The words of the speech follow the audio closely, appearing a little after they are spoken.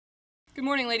Good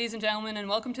morning, ladies and gentlemen, and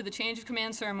welcome to the Change of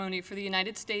Command ceremony for the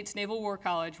United States Naval War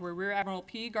College, where Rear Admiral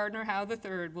P. Gardner Howe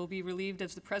III will be relieved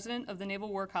as the President of the Naval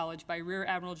War College by Rear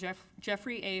Admiral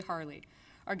Jeffrey A. Harley.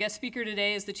 Our guest speaker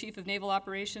today is the Chief of Naval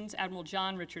Operations, Admiral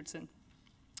John Richardson.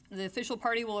 The official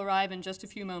party will arrive in just a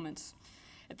few moments.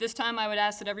 At this time, I would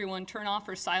ask that everyone turn off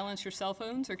or silence your cell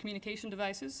phones or communication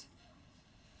devices.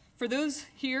 For those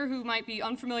here who might be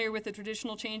unfamiliar with the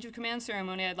traditional change of command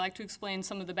ceremony, I'd like to explain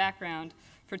some of the background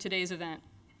for today's event.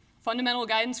 Fundamental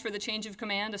guidance for the change of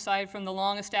command, aside from the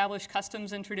long-established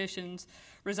customs and traditions,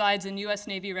 resides in U.S.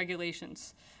 Navy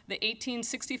regulations. The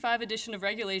 1865 edition of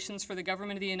Regulations for the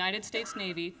Government of the United States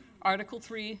Navy, Article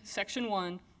 3, Section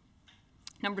 1,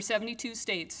 Number 72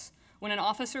 states, when an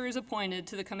officer is appointed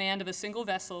to the command of a single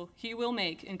vessel, he will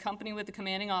make, in company with the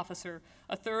commanding officer,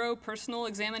 a thorough personal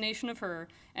examination of her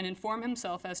and inform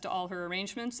himself as to all her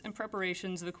arrangements and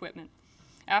preparations of equipment,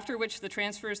 after which the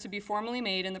transfer is to be formally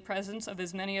made in the presence of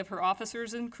as many of her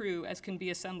officers and crew as can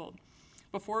be assembled,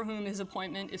 before whom his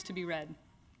appointment is to be read.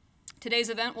 Today's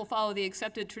event will follow the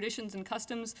accepted traditions and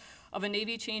customs of a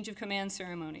Navy change of command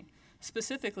ceremony.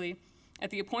 Specifically, at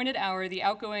the appointed hour, the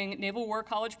outgoing Naval War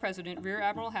College President, Rear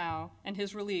Admiral Howe, and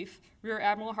his relief, Rear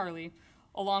Admiral Harley,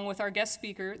 along with our guest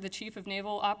speaker, the Chief of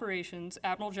Naval Operations,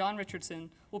 Admiral John Richardson,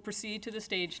 will proceed to the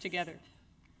stage together.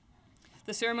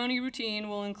 The ceremony routine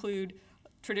will include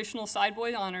traditional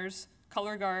sideboy honors,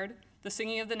 color guard, the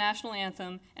singing of the national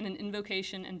anthem, and an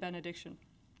invocation and benediction.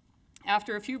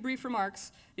 After a few brief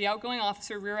remarks, the outgoing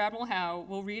officer, Rear Admiral Howe,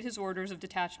 will read his orders of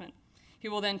detachment. He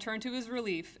will then turn to his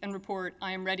relief and report,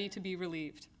 "I am ready to be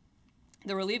relieved."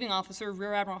 The relieving officer,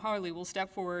 Rear Admiral Harley, will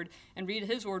step forward and read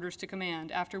his orders to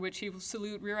command, after which he will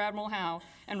salute Rear Admiral Howe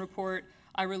and report,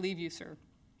 "I relieve you, sir."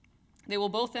 They will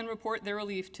both then report their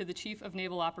relief to the Chief of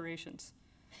Naval Operations.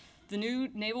 The new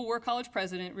Naval War College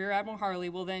President, Rear Admiral Harley,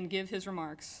 will then give his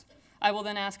remarks. I will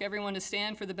then ask everyone to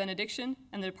stand for the benediction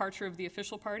and the departure of the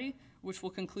official party, which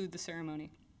will conclude the ceremony.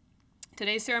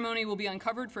 Today's ceremony will be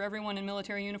uncovered for everyone in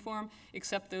military uniform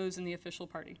except those in the official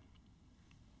party.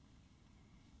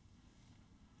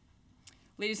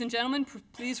 Ladies and gentlemen,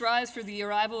 please rise for the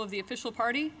arrival of the official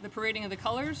party, the parading of the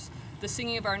colors, the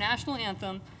singing of our national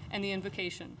anthem, and the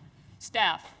invocation.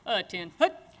 Staff, attend.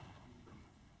 Hut!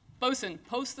 Bosun,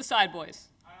 post the side boys.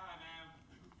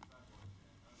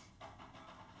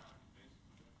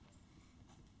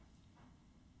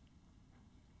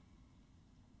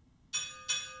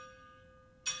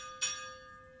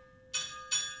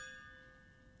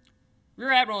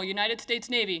 Rear Admiral, United States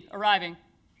Navy, arriving.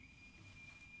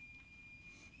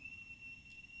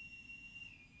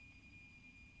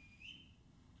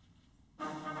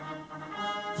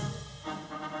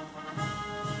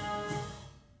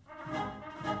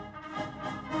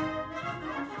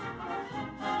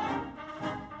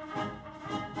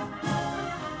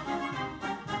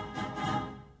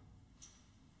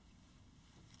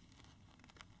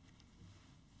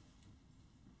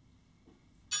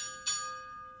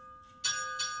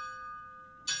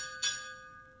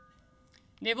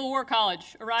 Naval War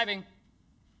College, arriving.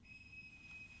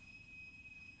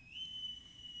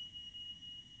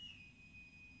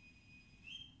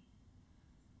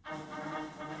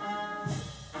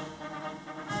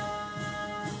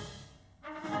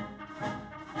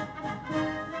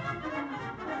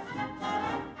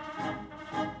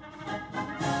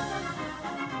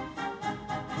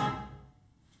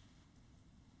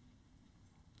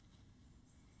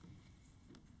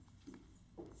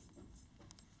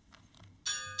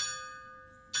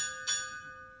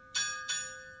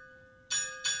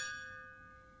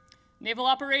 Naval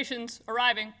Operations,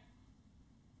 arriving.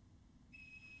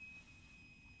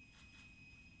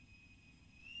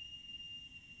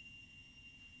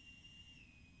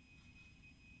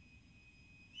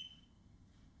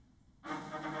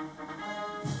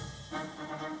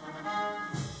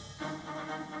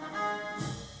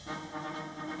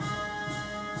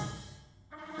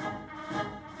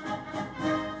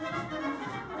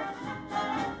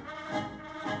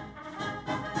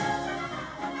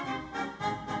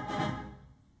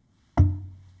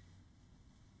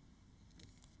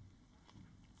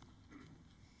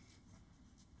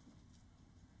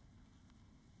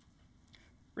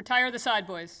 Retire the side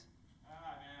boys.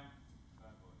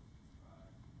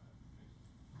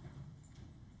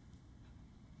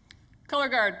 Color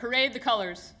guard, parade the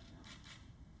colors.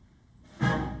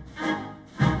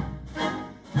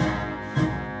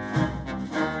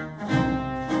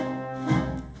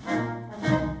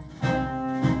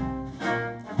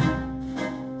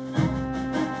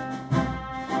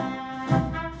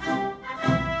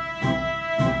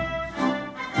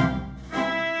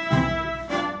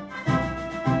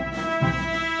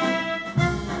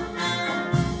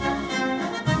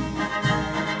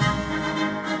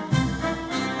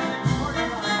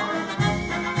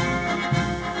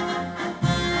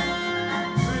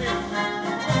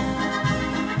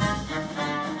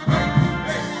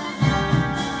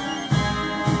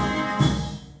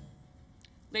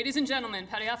 Ladies and gentlemen,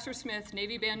 Petty Officer Smith,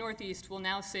 Navy Band Northeast, will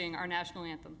now sing our national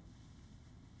anthem.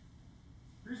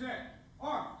 Present,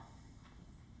 arm.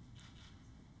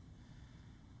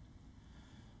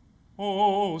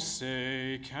 Oh,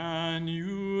 say, can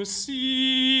you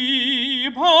see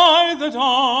by the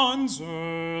dawn's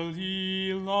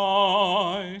early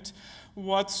light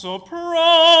what so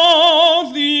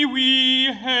proudly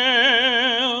we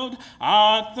hailed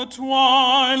at the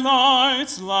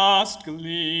twilight's last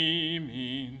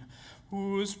gleaming,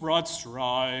 whose broad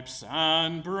stripes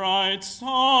and bright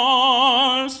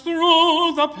stars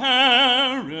through the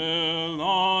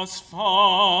perilous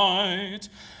fight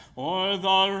o'er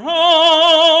the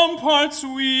ramparts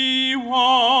we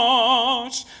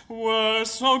watched were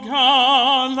so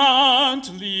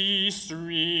gallantly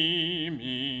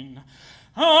streaming,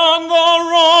 and the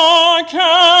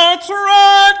rocket's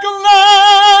red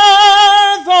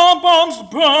glare, the bombs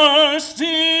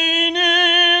bursting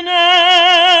in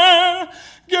air,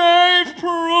 gave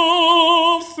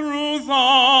proof through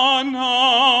the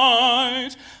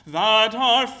night that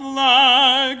our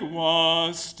flag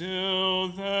was still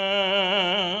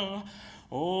there.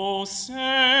 Oh,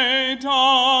 say,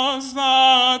 does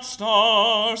that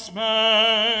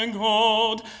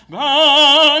star-spangled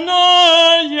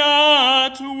banner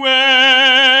yet wave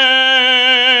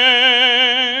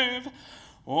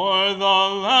o'er the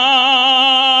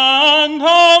land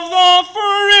of the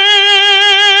free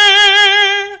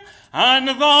and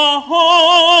the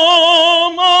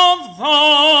home of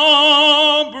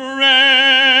the brave?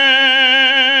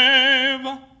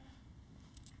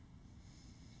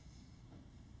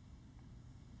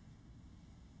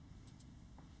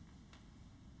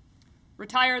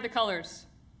 Retire the colors.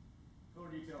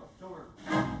 Color detail, shoulder.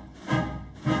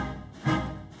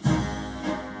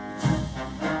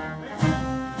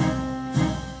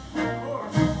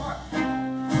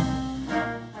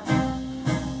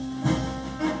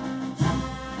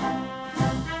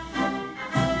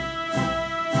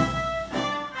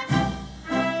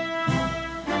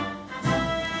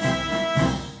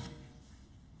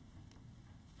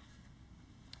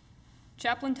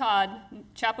 Chaplain Todd,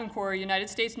 Chaplain Corps, United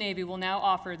States Navy, will now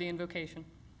offer the invocation.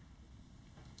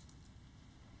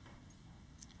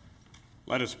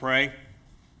 Let us pray.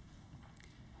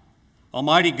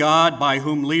 Almighty God, by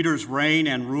whom leaders reign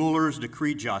and rulers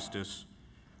decree justice,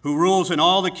 who rules in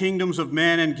all the kingdoms of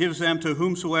men and gives them to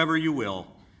whomsoever you will,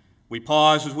 we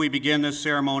pause as we begin this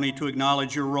ceremony to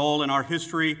acknowledge your role in our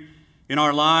history, in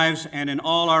our lives, and in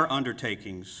all our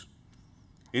undertakings.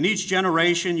 In each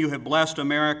generation, you have blessed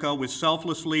America with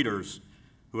selfless leaders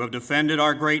who have defended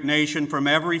our great nation from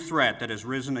every threat that has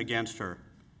risen against her.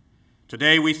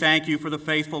 Today, we thank you for the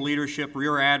faithful leadership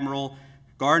Rear Admiral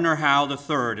Gardner Howe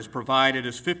III has provided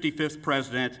as 55th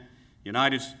President,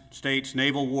 United States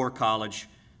Naval War College,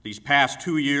 these past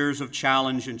 2 years of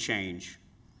challenge and change.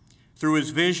 Through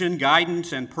his vision,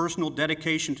 guidance, and personal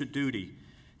dedication to duty,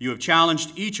 you have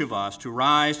challenged each of us to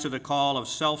rise to the call of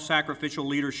self-sacrificial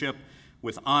leadership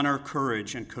with honor,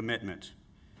 courage, and commitment.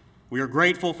 We are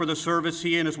grateful for the service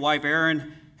he and his wife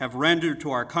Erin have rendered to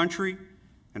our country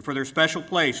and for their special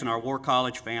place in our War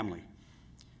College family.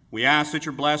 We ask that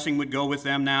your blessing would go with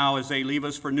them now as they leave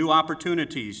us for new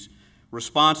opportunities,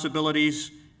 responsibilities,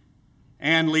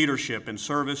 and leadership in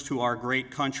service to our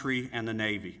great country and the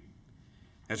Navy.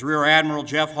 As Rear Admiral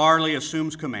Jeff Harley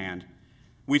assumes command,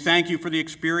 we thank you for the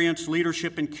experience,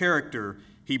 leadership, and character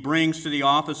he brings to the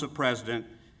office of President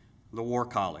of the War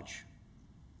College.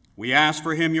 We ask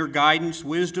for him your guidance,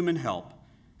 wisdom, and help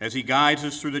as he guides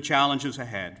us through the challenges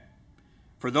ahead.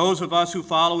 For those of us who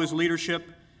follow his leadership,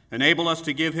 enable us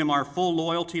to give him our full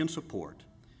loyalty and support.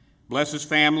 Bless his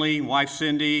family, wife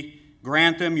Cindy,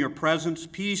 grant them your presence,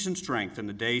 peace, and strength in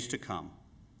the days to come.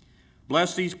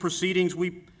 Bless these proceedings,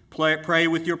 we pray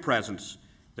with your presence,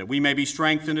 that we may be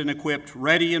strengthened and equipped,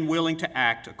 ready and willing to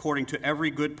act according to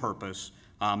every good purpose.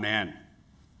 Amen.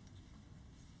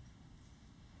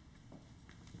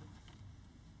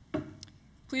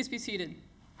 Please be seated.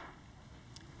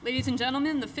 Ladies and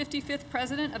gentlemen, the 55th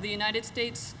President of the United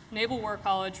States Naval War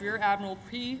College, Rear Admiral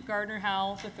P. Gardner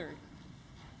Howe III.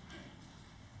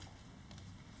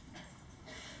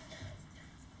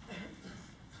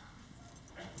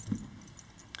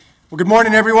 Well, good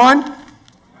morning, everyone.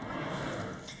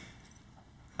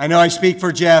 I know I speak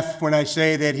for Jeff when I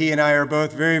say that he and I are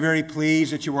both very, very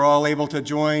pleased that you were all able to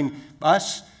join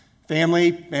us,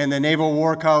 family, and the Naval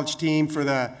War College team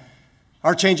for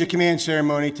our change of command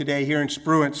ceremony today here in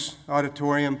Spruance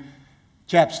Auditorium.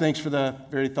 Chaps, thanks for the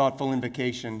very thoughtful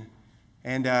invocation.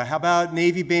 And how about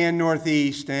Navy Band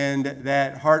Northeast and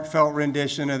that heartfelt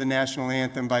rendition of the national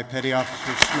anthem by Petty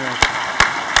Officer Smith?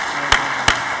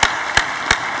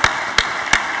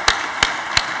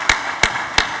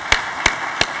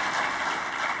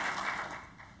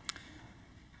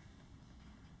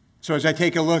 So as I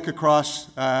take a look across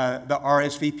the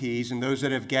RSVPs and those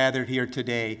that have gathered here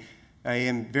today, I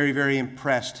am very, very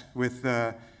impressed with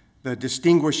the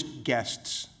distinguished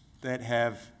guests that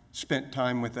have spent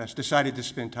time with us, decided to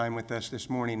spend time with us this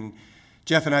morning.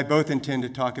 Jeff and I both intend to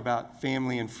talk about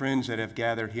family and friends that have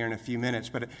gathered here in a few minutes,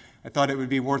 but I thought it would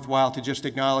be worthwhile to just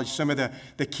acknowledge some of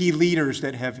the key leaders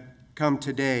that have come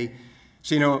today.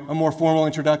 So, a more formal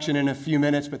introduction in a few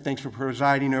minutes, but thanks for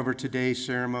presiding over today's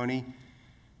ceremony.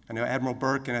 I know Admiral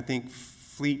Burke and I think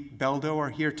Fleet Beldo are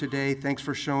here today. Thanks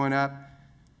for showing up.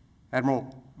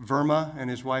 Admiral Verma and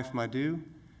his wife Madhu.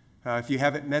 If you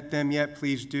haven't met them yet,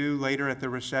 please do later at the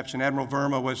reception. Admiral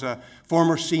Verma was a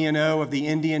former CNO of the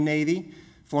Indian Navy,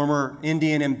 former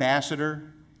Indian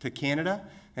ambassador to Canada,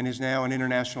 and is now an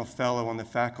international fellow on the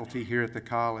faculty here at the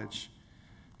college.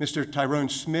 Mr. Tyrone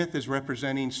Smith is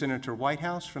representing Senator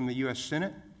Whitehouse from the U.S.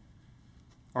 Senate.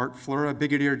 Art Flura,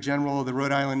 Brigadier General of the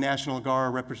Rhode Island National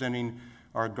Guard, representing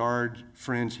our Guard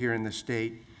friends here in the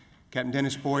state. Captain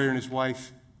Dennis Boyer and his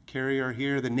wife Carrie are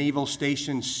here, the Naval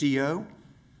Station CO.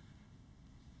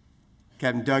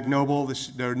 Captain Doug Noble,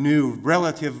 the new,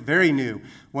 very new,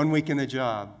 1 week in the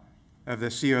job of the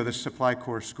CO of the Supply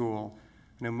Corps School.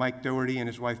 I know Mike Doherty and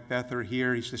his wife Beth are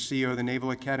here. He's the CO of the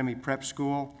Naval Academy Prep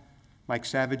School. Mike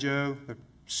Savageau, the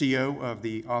CO of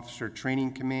the Officer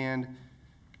Training Command.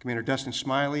 Commander Dustin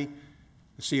Smiley,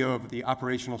 the CO of the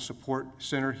Operational Support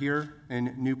Center here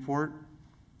in Newport.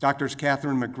 Doctors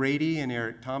Catherine McGrady and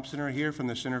Eric Thompson are here from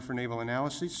the Center for Naval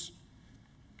Analysis.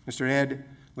 Mr. Ed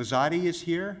Lizotti is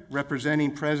here,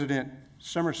 representing President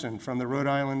Summerson from the Rhode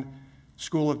Island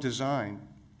School of Design.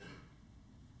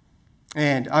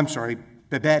 And,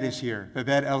 Babette is here.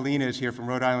 Babette Alina is here from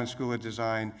Rhode Island School of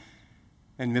Design.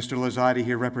 And Mr. Lizotti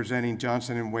here representing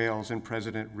Johnson & Wales and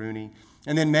President Rooney.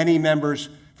 And then many members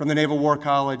from the Naval War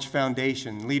College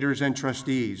Foundation, leaders and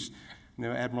trustees.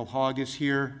 Admiral Hogg is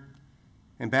here,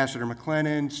 Ambassador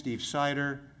McLennan, Steve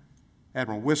Sider,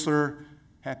 Admiral Whistler,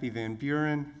 Happy Van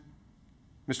Buren,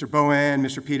 Mr. Bowen,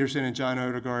 Mr. Peterson, and John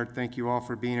Odegaard, thank you all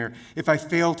for being here. If I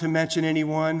fail to mention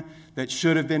anyone that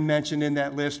should have been mentioned in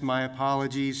that list, my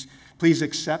apologies. Please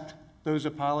accept those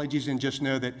apologies and just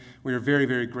know that we are very,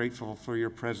 very grateful for your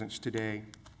presence today.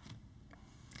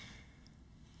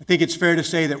 I think it's fair to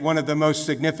say that one of the most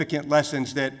significant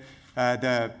lessons that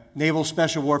the Naval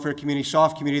Special Warfare community,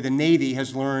 SOF community, the Navy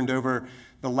has learned over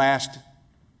the last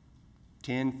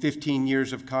 10, 15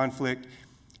 years of conflict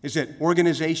is that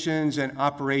organizations and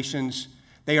operations,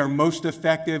 they are most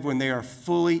effective when they are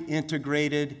fully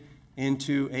integrated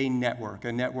into a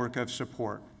network of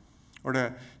support. Or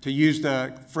to use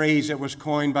the phrase that was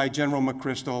coined by General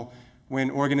McChrystal, when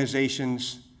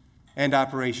organizations and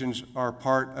operations are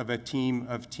part of a team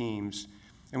of teams.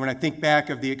 And when I think back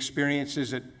of the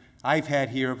experiences that I've had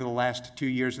here over the last 2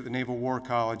 years at the Naval War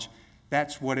College,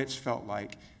 that's what it's felt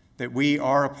like, that we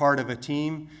are a part of a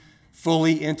team,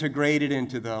 fully integrated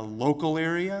into the local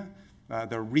area,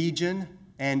 the region,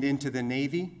 and into the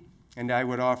Navy. And I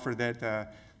would offer that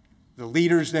the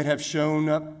leaders that have shown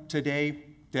up today,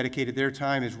 dedicated their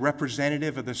time, is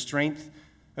representative of the strength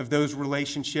of those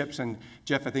relationships. And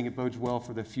Jeff, I think it bodes well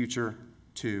for the future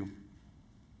too.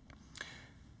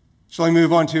 So let me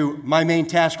move on to my main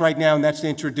task right now, and that's to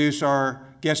introduce our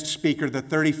guest speaker, the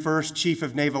 31st Chief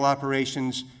of Naval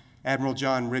Operations, Admiral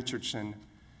John Richardson.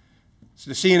 So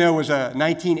the CNO was a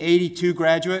 1982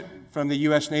 graduate from the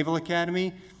U.S. Naval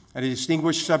Academy, a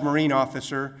distinguished submarine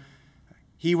officer.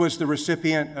 He was the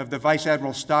recipient of the Vice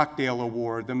Admiral Stockdale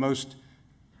Award, the most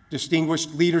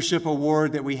distinguished leadership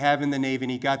award that we have in the Navy,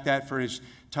 and he got that for his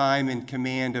time in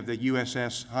command of the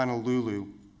USS Honolulu.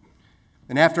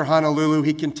 And after Honolulu,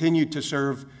 he continued to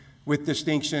serve with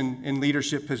distinction in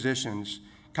leadership positions.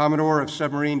 Commodore of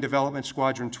Submarine Development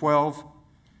Squadron 12,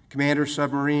 Commander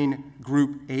Submarine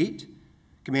Group 8,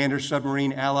 Commander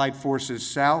Submarine Allied Forces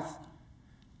South,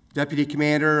 Deputy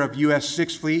Commander of U.S.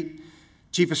 6th Fleet,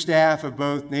 Chief of Staff of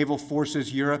both Naval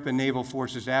Forces Europe and Naval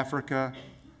Forces Africa,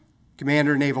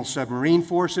 Commander Naval Submarine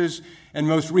Forces, and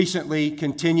most recently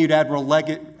continued Admiral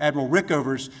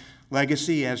Rickover's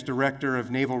legacy as Director of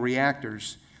Naval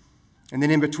Reactors. And then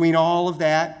in between all of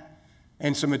that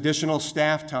and some additional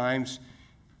staff times,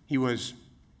 he was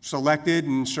selected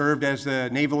and served as the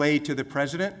Naval Aide to the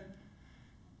President,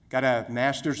 got a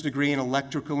master's degree in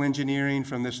electrical engineering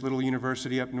from this little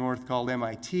university up north called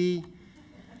MIT,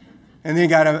 and then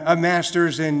got a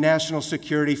master's in national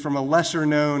security from a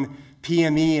lesser-known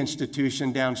PME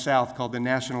institution down south called the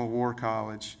Naval War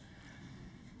College.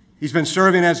 He's been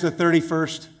serving as the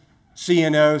 31st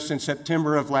CNO since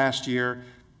September of last year,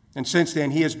 and since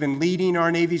then he has been leading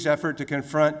our Navy's effort to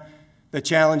confront the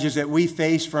challenges that we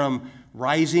face, from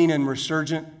rising and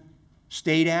resurgent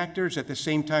state actors. At the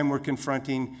same time, we're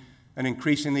confronting an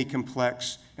increasingly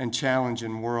complex and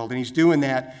challenging world. And he's doing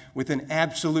that with an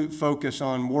absolute focus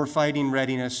on warfighting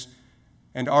readiness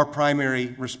and our primary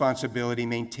responsibility,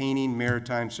 maintaining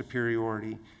maritime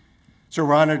superiority. So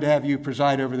we're honored to have you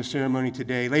preside over the ceremony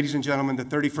today. Ladies and gentlemen, the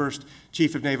 31st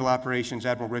Chief of Naval Operations,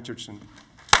 Admiral Richardson.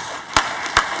 Thank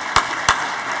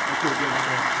you again.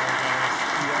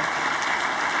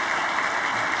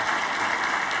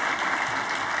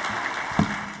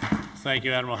 Thank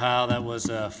you, Admiral Howe. That was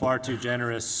a far too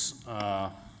generous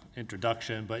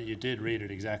introduction, but you did read it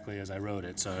exactly as I wrote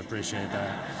it, so I appreciate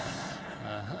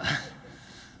that.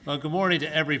 Well, good morning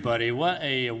to everybody. What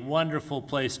a wonderful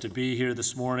place to be here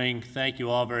this morning. Thank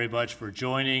you all very much for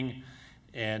joining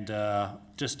and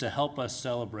just to help us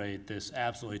celebrate this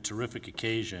absolutely terrific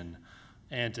occasion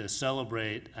and to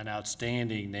celebrate an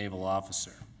outstanding naval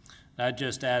officer. I'd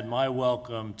just add my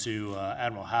welcome to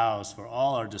Admiral Howe's for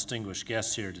all our distinguished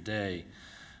guests here today,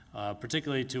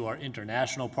 particularly to our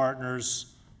international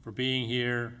partners for being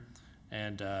here,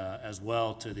 and as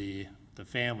well to the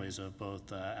families of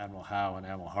both Admiral Howe and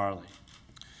Admiral Harley.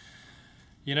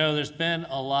 You know, there's been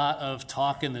a lot of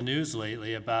talk in the news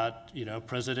lately about,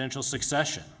 presidential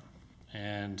succession.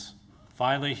 And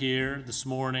finally here this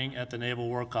morning at the Naval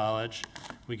War College,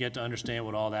 we get to understand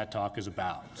what all that talk is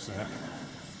about. So,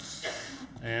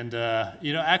 and,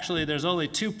 actually there's only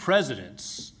two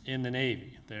presidents in the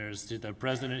Navy. There's the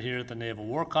president here at the Naval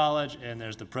War College, and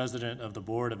there's the president of the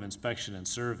Board of Inspection and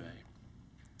Survey.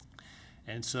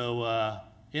 And so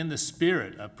in the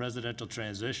spirit of presidential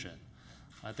transition,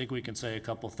 I think we can say a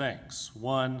couple things.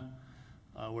 One,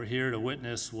 we're here to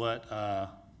witness what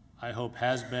I hope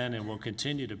has been and will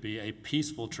continue to be a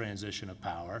peaceful transition of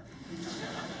power.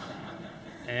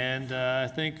 And I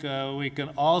think we can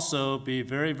also be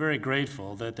very, very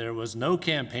grateful that there was no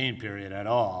campaign period at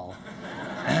all,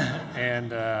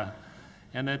 and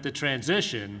that the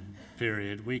transition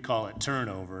period, we call it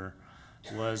turnover,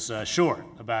 was short,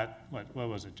 about, what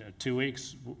was it, 2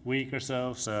 weeks, week or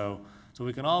so? So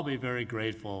we can all be very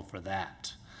grateful for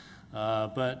that.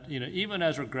 But even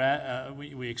as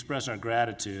we express our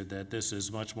gratitude that this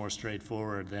is much more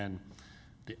straightforward than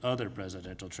the other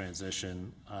presidential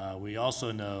transition, we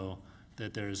also know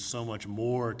that there's so much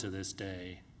more to this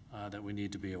day that we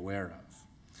need to be aware of.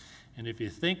 And if you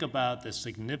think about the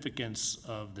significance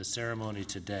of the ceremony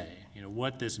today,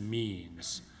 what this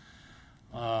means,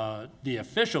 the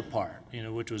official part,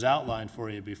 which was outlined for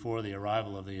you before the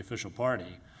arrival of the official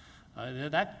party,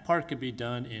 that part could be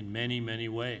done in many, many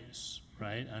ways,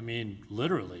 right? I mean,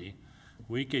 literally,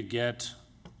 we could get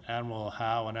Admiral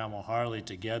Howe and Admiral Harley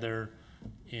together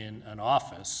in an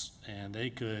office, and they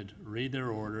could read their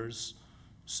orders,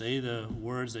 say the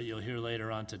words that you'll hear later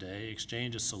on today,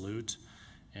 exchange a salute,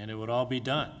 and it would all be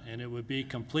done. And it would be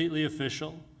completely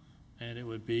official, and it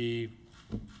would be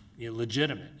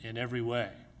legitimate in every way.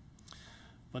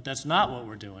 But that's not what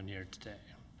we're doing here today.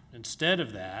 Instead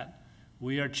of that,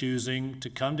 we are choosing to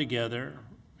come together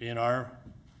in our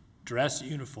dress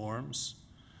uniforms,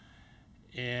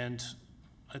 and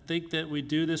I think that we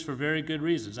do this for very good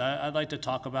reasons. I'd like to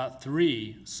talk about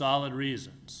 3 solid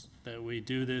reasons that we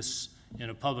do this in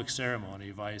a public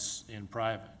ceremony, vice in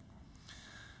private.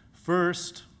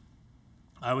 First,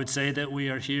 I would say that we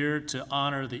are here to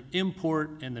honor the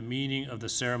import and the meaning of the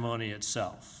ceremony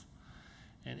itself.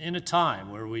 And in a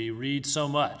time where we read so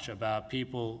much about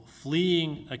people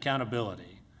fleeing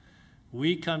accountability,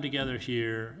 we come together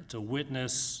here to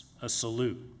witness a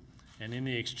salute. And in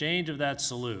the exchange of that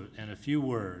salute and a few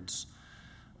words,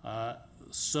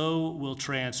 so will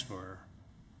transfer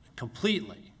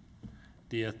completely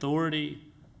the authority,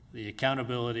 the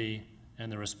accountability,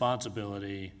 and the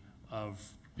responsibility of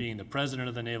being the president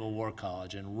of the Naval War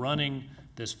College and running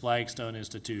this flagstone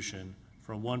institution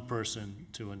from one person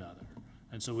to another.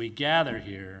 And so we gather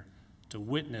here to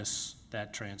witness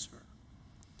that transfer.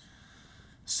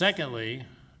 Secondly,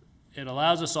 it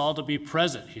allows us all to be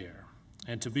present here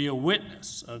and to be a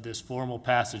witness of this formal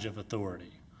passage of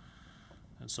authority.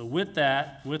 And so with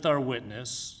that, with our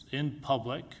witness in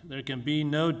public, there can be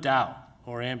no doubt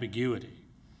or ambiguity.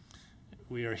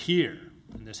 We are here,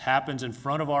 and this happens in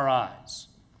front of our eyes.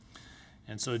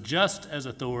 And so just as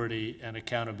authority and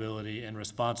accountability and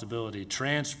responsibility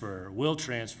will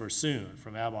transfer soon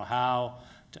from Admiral Howe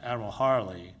to Admiral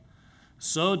Harley,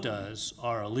 so does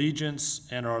our allegiance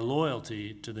and our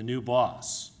loyalty to the new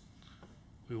boss.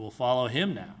 We will follow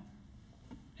him now,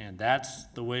 and that's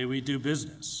the way we do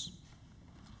business.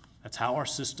 That's how our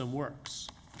system works.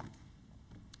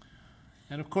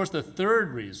 And of course, the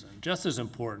third reason, just as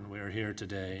important we are here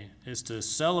today, is to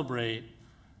celebrate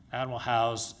Admiral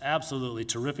Howe's absolutely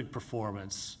terrific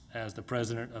performance as the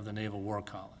president of the Naval War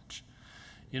College.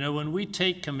 You know, when we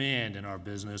take command in our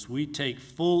business, we take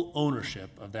full ownership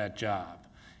of that job,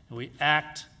 and we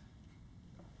act,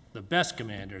 the best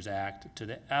commanders act, to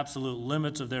the absolute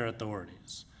limits of their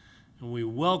authorities. And we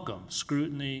welcome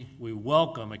scrutiny, we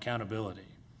welcome accountability.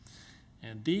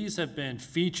 And these have been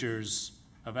features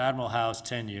of Admiral Howe's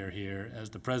tenure here as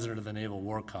the president of the Naval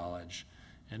War College.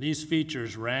 And these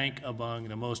features rank among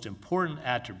the most important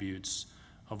attributes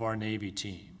of our Navy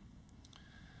team.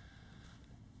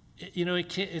 You know,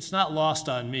 it's not lost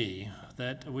on me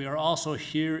that we are also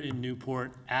here in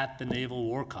Newport at the Naval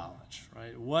War College,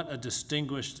 right? What a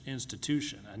distinguished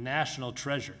institution, a national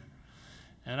treasure.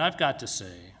 And I've got to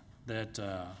say that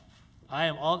I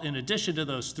am all, in addition to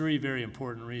those three very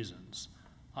important reasons,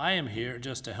 I am here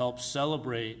just to help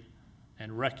celebrate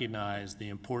and recognize the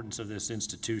importance of this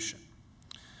institution.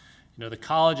 You know, the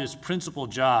college's principal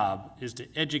job is to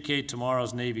educate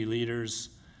tomorrow's Navy leaders,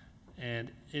 and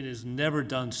it has never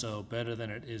done so better than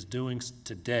it is doing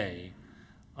today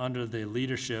under the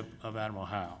leadership of Admiral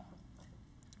Howe.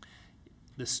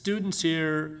 The students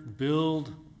here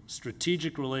build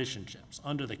strategic relationships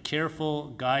under the careful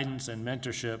guidance and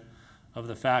mentorship of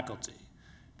the faculty.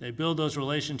 They build those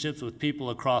relationships with people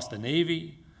across the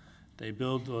Navy. They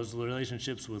build those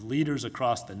relationships with leaders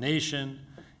across the nation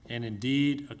and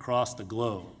indeed across the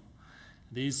globe.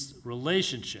 These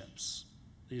relationships,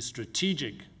 these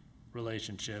strategic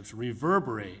relationships,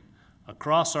 reverberate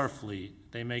across our fleet.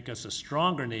 They make us a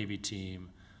stronger Navy team,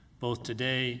 both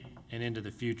today and into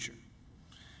the future.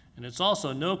 And it's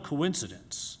also no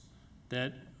coincidence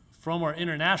that from our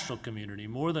international community,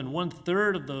 more than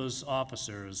 1/3 of those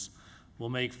officers will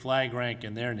make flag rank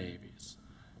in their navies.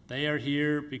 They are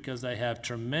here because they have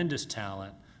tremendous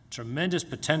talent, tremendous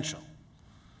potential,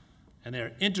 and they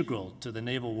are integral to the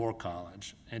Naval War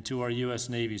College and to our U.S.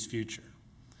 Navy's future.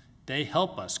 They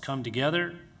help us come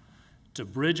together to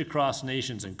bridge across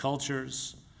nations and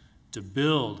cultures, to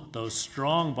build those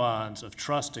strong bonds of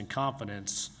trust and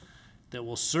confidence that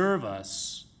will serve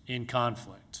us in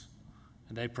conflict.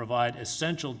 And they provide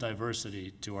essential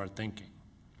diversity to our thinking.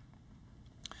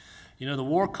 You know, the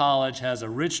War College has a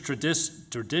rich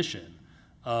tradition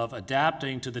of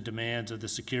adapting to the demands of the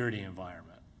security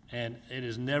environment, and it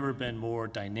has never been more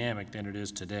dynamic than it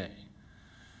is today.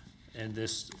 And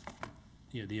this,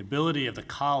 you know, the ability of the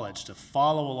college to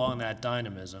follow along that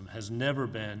dynamism has never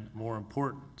been more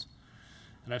important.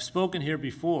 And I've spoken here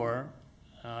before,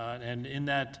 and in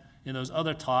those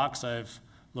other talks, I've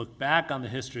looked back on the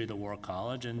history of the War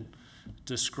College and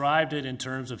described it in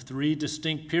terms of 3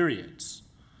 distinct periods,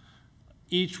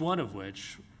 each one of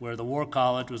which where the War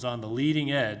College was on the leading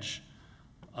edge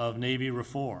of Navy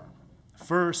reform.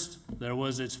 First, there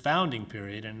was its founding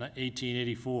period in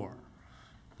 1884.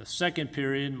 The second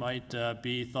period might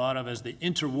be thought of as the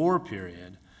interwar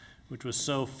period, which was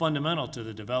so fundamental to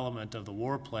the development of the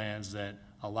war plans that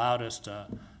allowed us to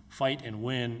fight and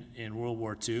win in World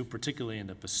War II, particularly in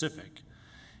the Pacific.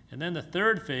 And then the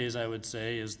third phase, I would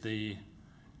say, is the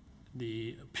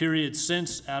period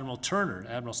since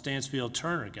Admiral Stansfield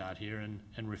Turner got here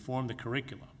and reformed the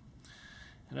curriculum.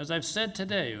 And as I've said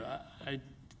today, I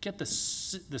get the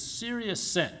serious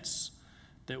sense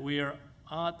that we are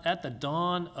at the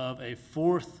dawn of a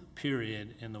 4th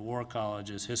period in the War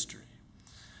College's history,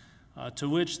 to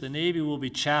which the Navy will be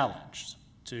challenged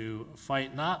to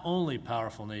fight not only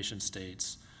powerful nation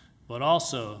states, but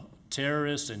also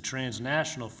terrorists and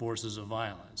transnational forces of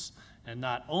violence, and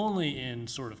not only in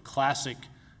sort of classic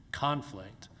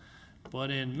conflict, but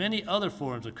in many other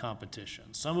forms of competition,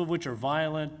 some of which are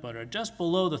violent but are just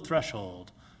below the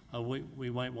threshold of what we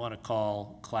might want to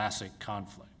call classic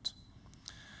conflict.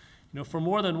 You know, for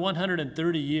more than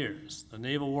 130 years, the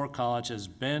Naval War College has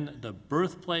been the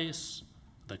birthplace,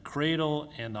 the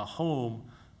cradle, and the home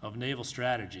of naval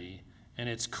strategy, and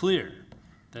it's clear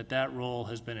that that role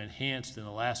has been enhanced in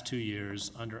the last 2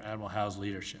 years under Admiral Howe's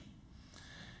leadership.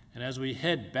 And as we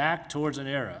head back towards an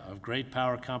era of great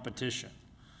power competition,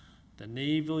 the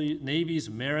Navy's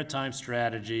maritime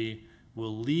strategy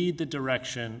will lead the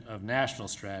direction of national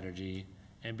strategy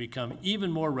and become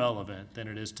even more relevant than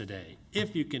it is today,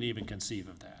 if you can even conceive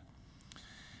of that.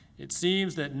 It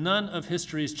seems that none of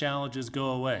history's challenges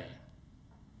go away.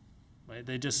 Right?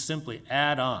 They just simply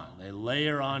add on. They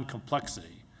layer on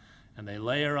complexity, and they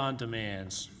layer on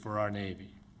demands for our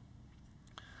Navy.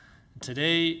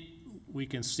 Today, we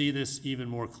can see this even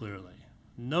more clearly.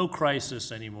 No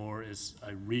crisis anymore is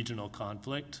a regional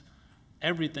conflict.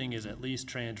 Everything is at least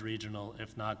trans-regional,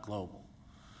 if not global.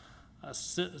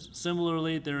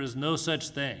 Similarly, there is no such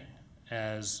thing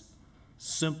as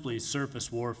simply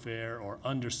surface warfare or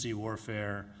undersea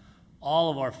warfare. All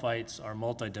of our fights are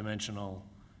multidimensional,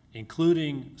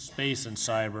 including space and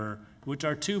cyber, which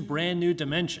are two brand new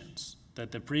dimensions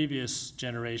that the previous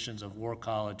generations of War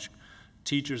College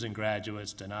teachers and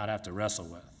graduates did not have to wrestle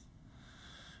with.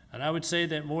 And I would say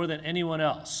that more than anyone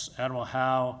else, Admiral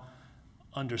Howe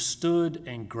understood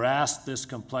and grasped this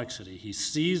complexity. He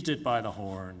seized it by the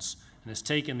horns and has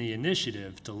taken the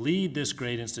initiative to lead this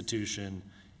great institution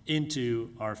into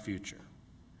our future.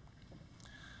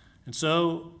 And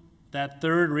so that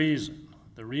third reason,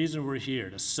 the reason we're here,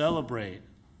 to celebrate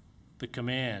the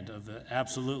command of the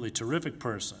absolutely terrific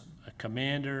person, a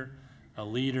commander, a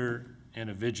leader, and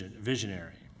a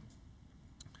visionary.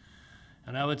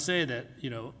 And I would say that,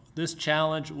 this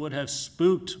challenge would have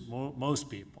spooked most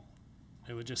people.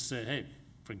 They would just say, hey,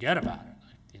 forget about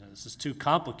it. This is too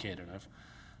complicated. I've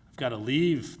got to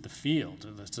leave the field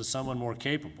to someone more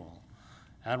capable.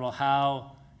 Admiral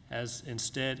Howe has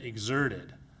instead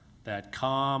exerted that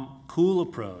calm, cool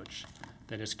approach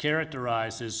that has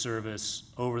characterized his service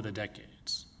over the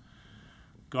decades.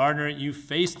 Gardner, you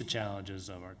faced the challenges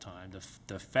of our time,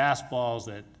 the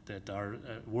fastballs that our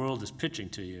world is pitching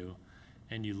to you,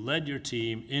 and you led your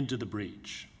team into the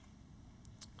breach.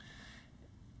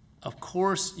 Of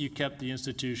course, you kept the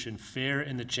institution fair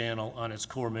in the channel on its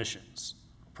core missions,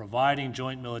 providing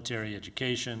joint military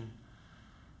education,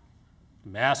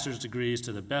 master's degrees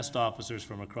to the best officers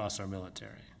from across our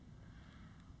military.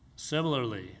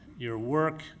 Similarly, your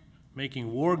work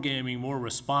making wargaming more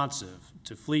responsive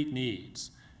to fleet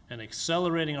needs and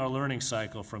accelerating our learning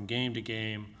cycle from game to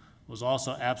game was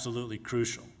also absolutely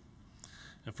crucial.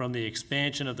 And from the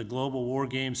expansion of the Global War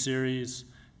Game Series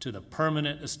to the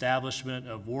permanent establishment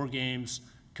of war games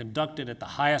conducted at the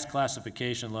highest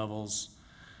classification levels,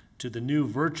 to the new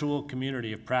virtual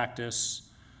community of practice,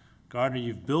 Gardner,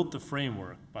 you've built the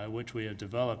framework by which we have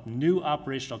developed new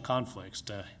operational conflicts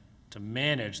to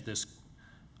manage this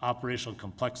operational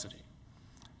complexity.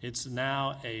 It's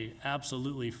now an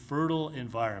absolutely fertile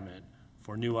environment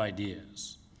for new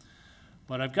ideas.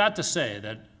 But I've got to say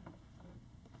that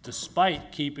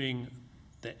despite keeping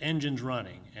the engines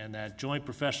running and that joint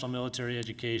professional military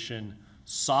education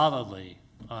solidly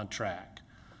on track,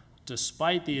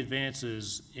 despite the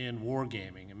advances in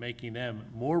wargaming and making them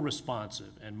more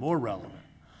responsive and more relevant,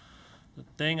 the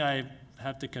thing I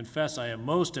have to confess I am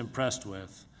most impressed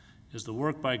with is the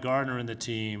work by Gardner and the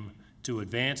team to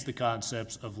advance the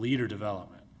concepts of leader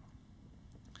development.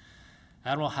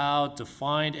 Admiral Howe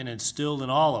defined and instilled in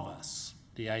all of us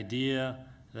the idea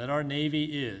that our Navy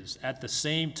is, at the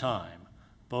same time,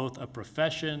 both a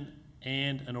profession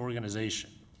and an organization.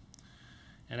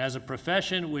 And as a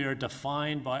profession, we are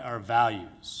defined by our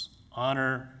values,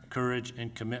 honor, courage,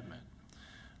 and commitment.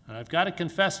 And I've got to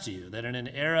confess to you that in an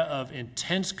era of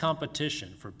intense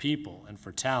competition for people and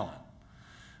for talent,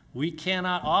 we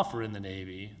cannot offer in the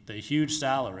Navy the huge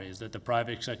salaries that the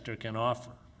private sector can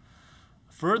offer.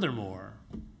 Furthermore,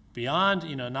 beyond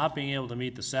not being able to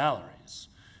meet the salaries,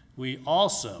 we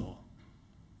also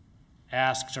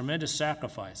ask tremendous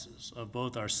sacrifices of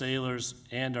both our sailors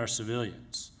and our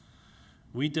civilians.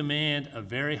 We demand a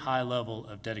very high level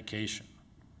of dedication.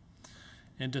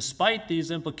 And despite these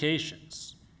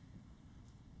implications,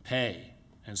 pay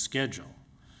and schedule,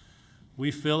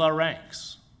 we fill our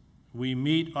ranks, we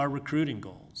meet our recruiting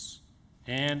goals,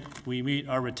 and we meet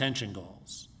our retention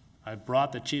goals. I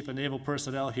brought the Chief of Naval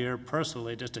Personnel here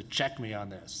personally just to check me on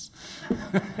this.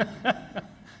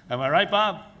 Am I right,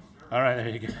 Bob? All right, there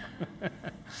you go.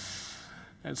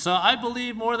 And so I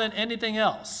believe more than anything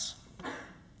else,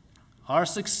 our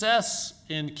success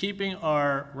in keeping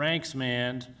our ranks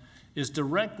manned is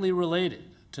directly related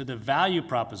to the value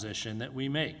proposition that we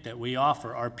make, that we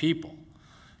offer our people,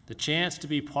 the chance to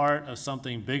be part of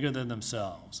something bigger than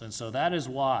themselves. And so that is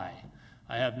why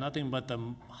I have nothing but the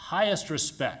highest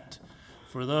respect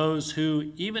for those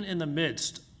who, even in the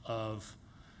midst of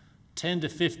 10 to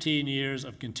 15 years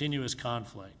of continuous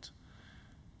conflict,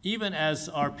 even as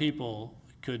our people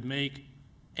could make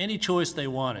any choice they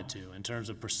wanted to in terms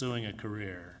of pursuing a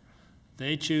career,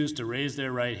 they choose to raise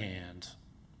their right hand,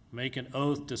 make an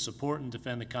oath to support and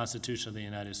defend the Constitution of the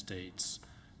United States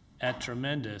at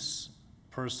tremendous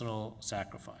personal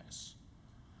sacrifice.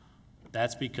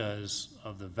 That's because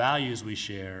of the values we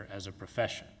share as a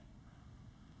profession.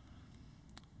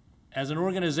 As an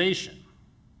organization,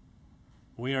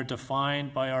 we are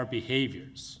defined by our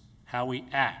behaviors, how we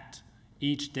act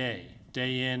each day,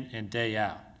 day in and day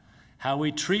out, how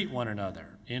we treat one another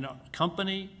in a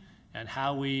company, and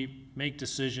how we make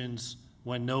decisions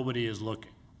when nobody is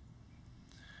looking.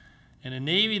 And a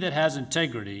Navy that has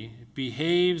integrity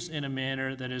behaves in a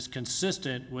manner that is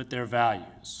consistent with their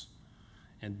values.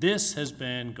 And this has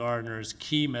been Gardner's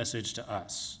key message to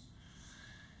us.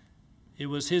 It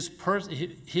was his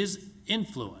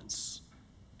influence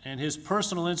and his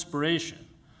personal inspiration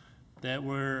that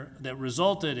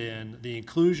resulted in the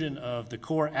inclusion of the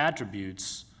core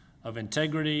attributes of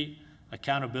integrity,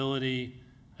 accountability,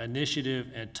 initiative,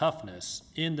 and toughness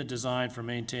in the design for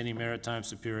maintaining maritime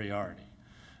superiority.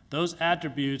 Those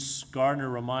attributes, Gardner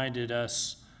reminded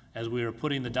us as we were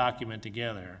putting the document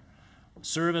together,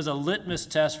 serve as a litmus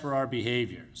test for our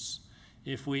behaviors.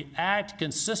 If we act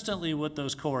consistently with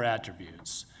those core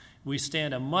attributes, we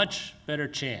stand a much better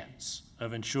chance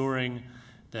of ensuring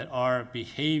that our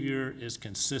behavior is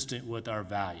consistent with our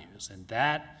values. And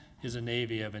that is a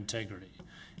Navy of integrity.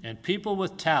 And people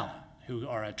with talent who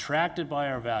are attracted by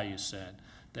our value set,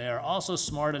 they are also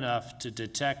smart enough to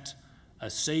detect a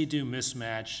say-do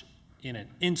mismatch in an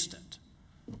instant.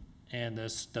 And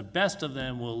the best of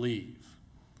them will leave.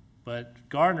 But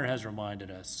Gardner has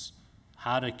reminded us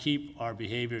how to keep our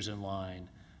behaviors in line,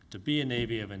 to be a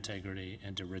Navy of integrity,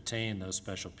 and to retain those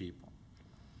special people.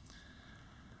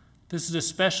 This is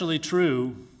especially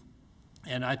true,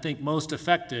 and I think most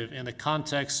effective, in the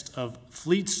context of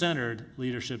fleet-centered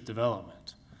leadership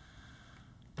development.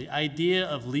 The idea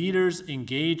of leaders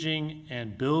engaging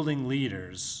and building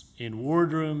leaders in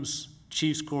wardrooms,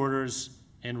 chief's quarters,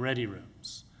 and ready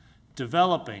rooms,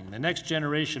 developing the next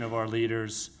generation of our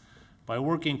leaders by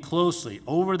working closely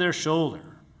over their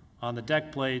shoulder on the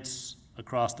deck plates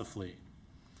across the fleet.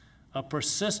 A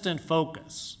persistent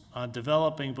focus on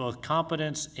developing both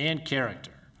competence and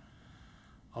character.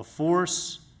 A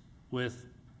force with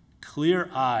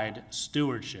clear-eyed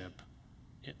stewardship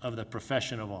of the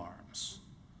profession of arms.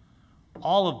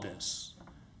 All of this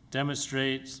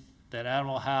demonstrates that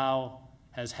Admiral Howe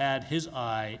has had his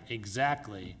eye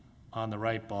exactly on the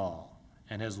right ball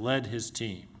and has led his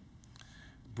team,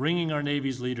 bringing our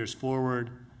Navy's leaders forward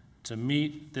to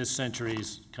meet this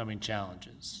century's coming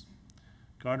challenges.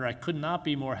 Gardner, I could not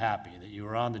be more happy that you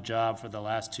were on the job for the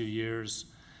last 2 years,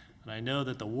 and I know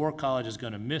that the War College is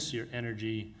going to miss your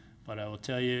energy, but I will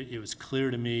tell you, it was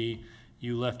clear to me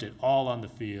you left it all on the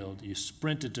field, you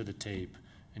sprinted to the tape,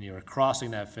 and you are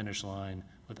crossing that finish line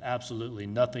with absolutely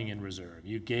nothing in reserve.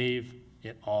 You gave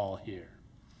it all here.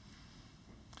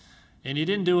 And you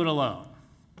didn't do it alone.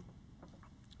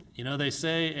 You know, they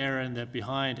say, Aaron, that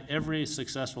behind every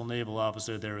successful naval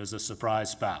officer there is a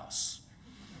surprise spouse.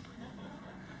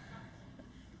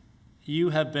 You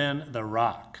have been the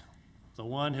rock, the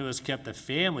one who has kept the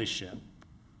family ship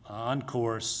on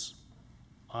course,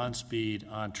 on speed,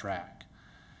 on track.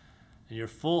 And your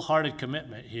full-hearted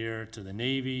commitment here to the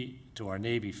Navy, to our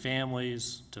Navy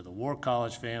families, to the War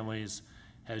College families,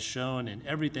 has shown in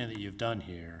everything that you've done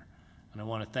here. And I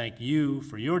want to thank you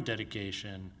for your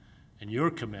dedication and your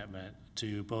commitment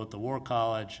to both the War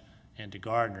College and to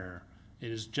Gardner. It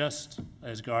is just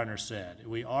as Gardner said,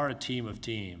 we are a team of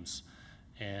teams,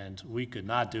 and we could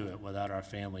not do it without our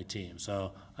family team.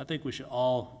 So I think we should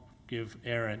all give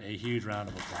Aaron a huge round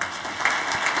of applause.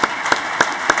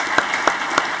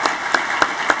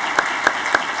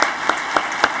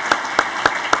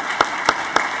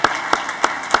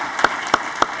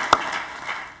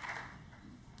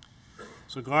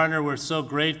 So Gardner, we're so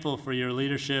grateful for your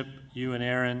leadership, you and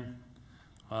Aaron,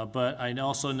 but I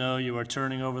also know you are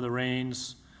turning over the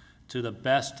reins to the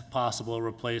best possible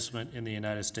replacement in the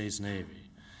United States Navy.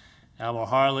 Admiral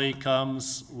Harley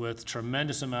comes with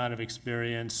tremendous amount of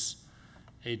experience,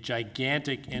 a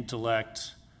gigantic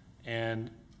intellect, and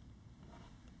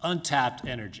untapped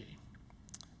energy.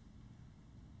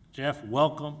 Jeff,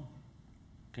 welcome.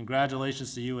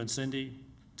 Congratulations to you and Cindy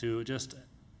to just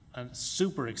a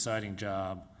super exciting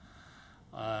job,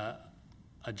 a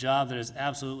job that is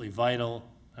absolutely vital,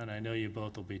 and I know you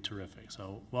both will be terrific.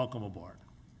 So welcome aboard.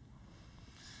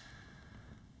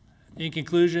 In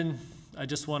conclusion, I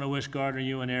just want to wish Gardner,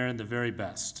 you and Aaron the very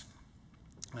best.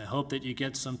 I hope that you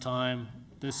get some time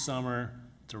this summer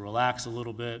to relax a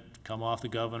little bit, come off the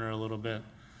governor a little bit,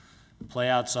 play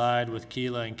outside with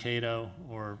Keela and Cato,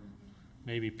 or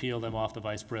maybe peel them off the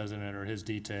vice president or his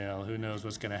detail. Who knows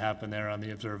what's going to happen there on the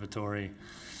observatory.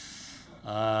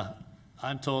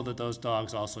 I'm told that those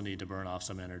dogs also need to burn off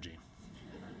some energy.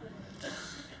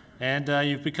 And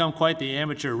you've become quite the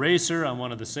amateur racer on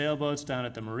one of the sailboats down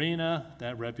at the marina.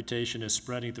 That reputation is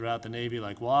spreading throughout the Navy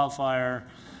like wildfire.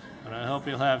 And I hope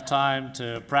you'll have time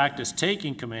to practice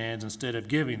taking commands instead of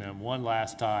giving them one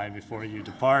last time before you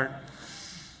depart.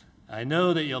 I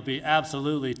know that you'll be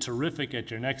absolutely terrific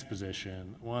at your next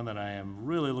position, one that I am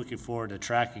really looking forward to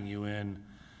tracking you in.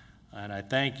 And I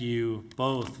thank you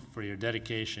both for your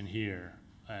dedication here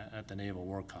at the Naval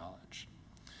War College.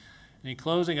 In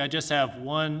closing, I just have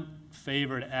one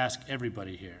favor to ask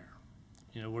everybody here.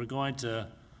 You know, we're going to,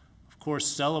 of course,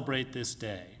 celebrate this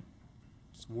day.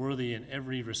 It's worthy in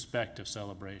every respect of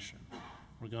celebration.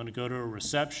 We're going to go to a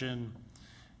reception,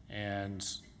 and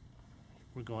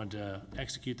we're going to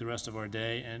execute the rest of our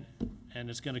day, and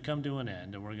it's going to come to an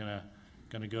end, and we're going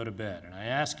to go to bed. And I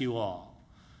ask you all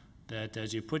that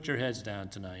as you put your heads down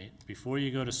tonight, before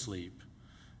you go to sleep,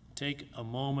 take a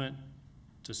moment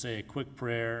to say a quick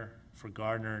prayer for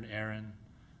Gardner and Aaron,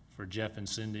 for Jeff and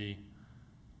Cindy,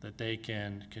 that they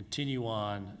can continue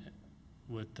on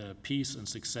with the peace and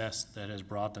success that has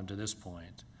brought them to this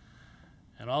point.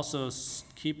 And also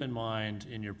keep in mind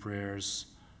in your prayers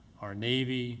our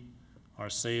Navy, our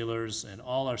sailors, and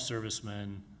all our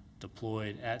servicemen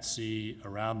deployed at sea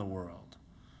around the world.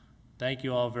 Thank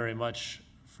you all very much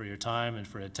for your time and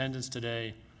for attendance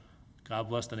today. God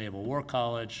bless the Naval War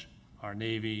College, our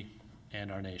Navy,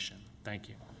 and our nation. Thank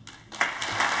you.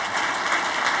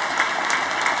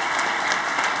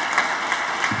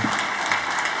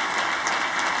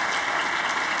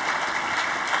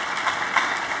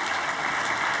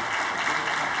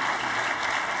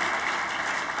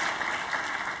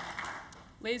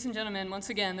 Ladies and gentlemen, once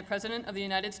again, the President of the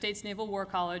United States Naval War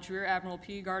College, Rear Admiral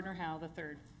P. Gardner Howe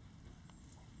III.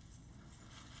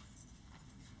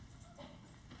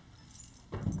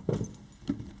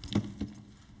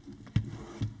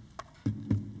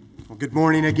 Well, good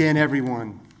morning again,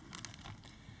 everyone.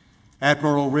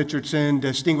 Admiral Richardson,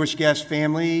 distinguished guest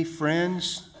family,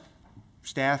 friends,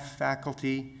 staff,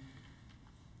 faculty,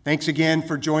 thanks again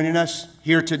for joining us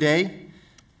here today.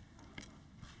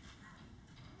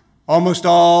 Almost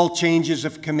all changes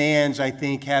of commands, I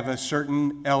think, have a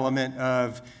certain element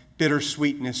of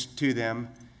bittersweetness to them.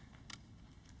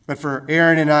 But for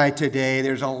Aaron and I today,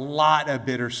 there's a lot of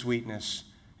bittersweetness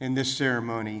in this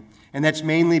ceremony. And that's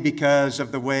mainly because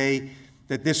of the way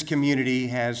that this community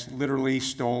has literally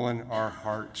stolen our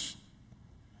hearts.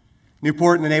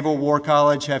 Newport and the Naval War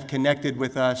College have connected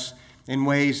with us in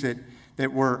ways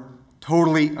that were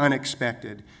totally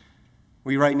unexpected.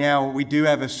 Right now, we do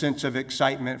have a sense of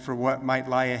excitement for what might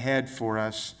lie ahead for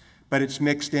us, but it's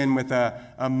mixed in with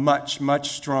a much,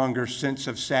 much stronger sense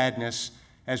of sadness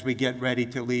as we get ready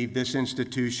to leave this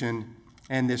institution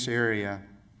and this area.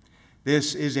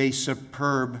 This is a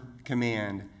superb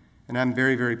command, and I'm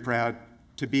very, very proud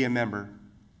to be a member.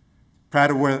 Proud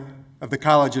of the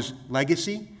college's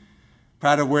legacy,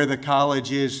 proud of where the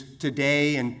college is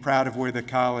today, and proud of where the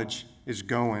college is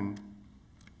going.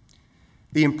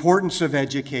 The importance of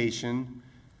education,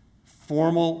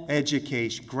 formal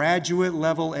education, graduate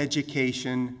level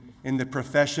education in the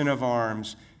profession of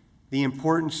arms, the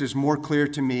importance is more clear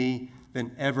to me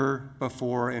than ever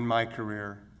before in my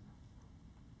career.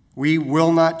 We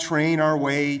will not train our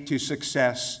way to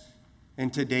success in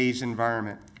today's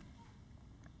environment,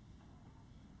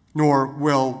 nor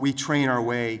will we train our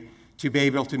way to be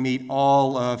able to meet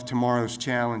all of tomorrow's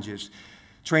challenges.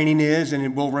 Training is and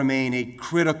it will remain a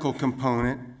critical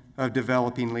component of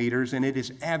developing leaders, and it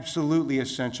is absolutely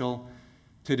essential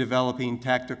to developing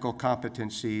tactical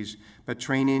competencies, but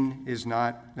training is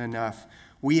not enough.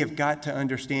 We have got to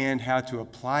understand how to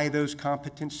apply those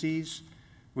competencies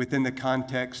within the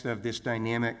context of this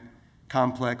dynamic,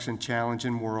 complex, and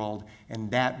challenging world, and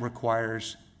that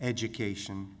requires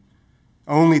education.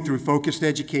 Only through focused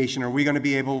education are we going to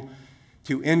be able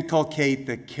to inculcate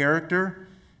the character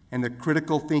and the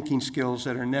critical thinking skills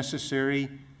that are necessary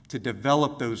to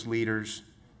develop those leaders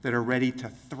that are ready to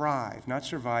thrive, not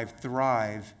survive,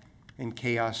 thrive in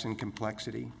chaos and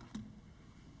complexity.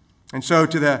 And so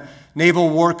to the Naval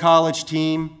War College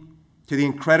team, to the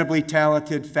incredibly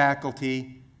talented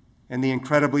faculty, and the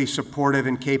incredibly supportive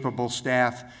and capable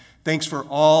staff, thanks for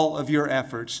all of your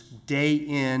efforts, day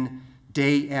in,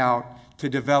 day out, to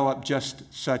develop just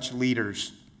such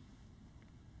leaders.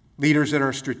 Leaders that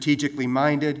are strategically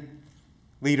minded,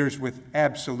 leaders with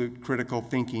absolute critical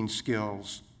thinking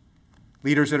skills,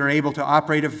 leaders that are able to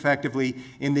operate effectively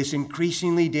in this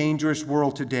increasingly dangerous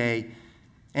world today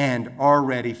and are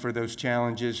ready for those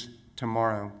challenges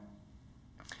tomorrow.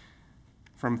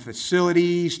 From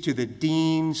facilities to the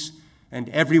deans and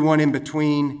everyone in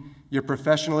between, your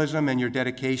professionalism and your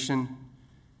dedication,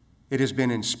 it has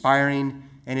been inspiring,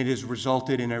 and it has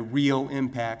resulted in a real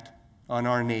impact on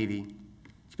our Navy.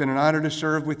 It's been an honor to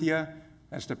serve with you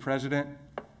as the president.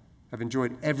 I've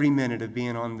enjoyed every minute of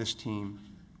being on this team.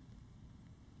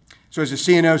 So as the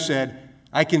CNO said,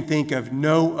 I can think of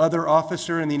no other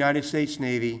officer in the United States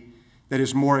Navy that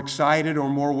is more excited or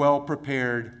more well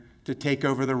prepared to take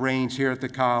over the reins here at the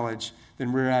college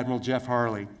than Rear Admiral Jeff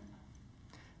Harley.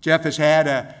 Jeff has had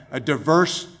a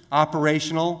diverse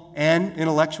operational and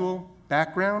intellectual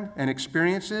background and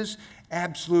experiences,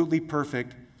 absolutely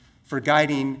perfect for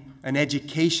guiding an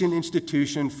education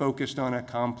institution focused on a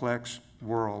complex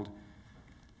world.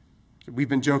 We've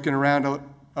been joking around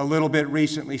a little bit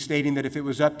recently, stating that if it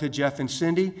was up to Jeff and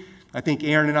Cindy, I think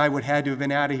Aaron and I would have had to have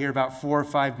been out of here about 4 or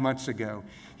 5 months ago.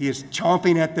 He is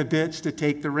chomping at the bits to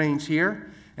take the reins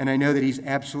here, and I know that he's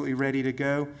absolutely ready to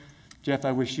go. Jeff,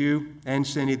 I wish you and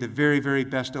Cindy the very, very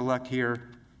best of luck here,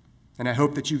 and I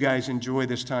hope that you guys enjoy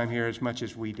this time here as much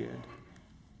as we did.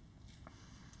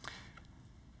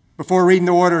 Before reading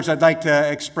the orders, I'd like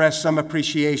to express some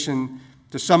appreciation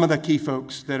to some of the key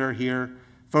folks that are here,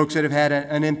 folks that have had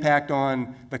an impact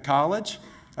on the college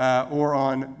or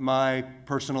on my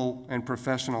personal and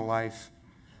professional life.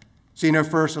 Sino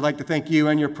first, I'd like to thank you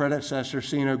and your predecessor,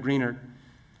 Sino Greenert,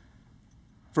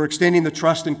 for extending the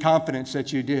trust and confidence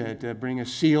that you did to bring a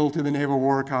SEAL to the Naval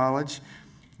War College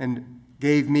and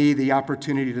gave me the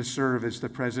opportunity to serve as the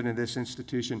president of this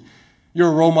institution. You're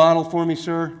a role model for me,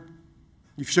 sir.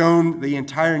 You've shown the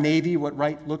entire Navy what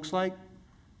right looks like.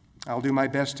 I'll do my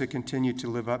best to continue to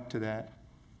live up to that.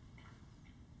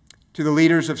 To the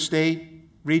leaders of state,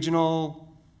 regional,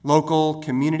 local,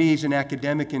 communities, and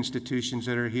academic institutions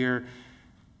that are here,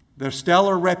 the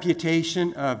stellar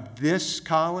reputation of this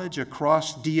college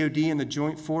across DoD and the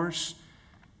Joint Force,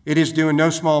 it is due in no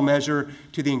small measure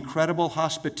to the incredible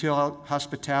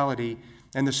hospitality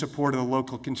and the support of the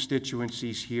local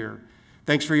constituencies here.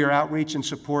 Thanks for your outreach and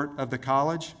support of the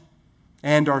college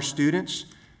and our students.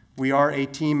 We are a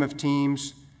team of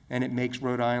teams, and it makes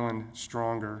Rhode Island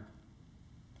stronger.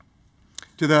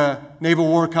 To the Naval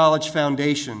War College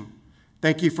Foundation,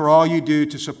 thank you for all you do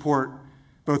to support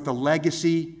both the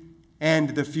legacy and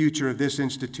the future of this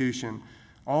institution.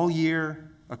 All year,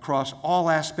 across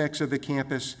all aspects of the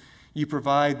campus, you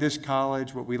provide this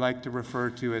college what we like to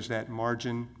refer to as that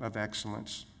margin of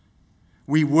excellence.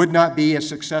 We would not be as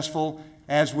successful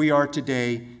as we are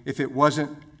today if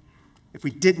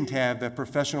we didn't have the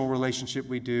professional relationship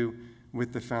we do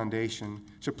with the foundation.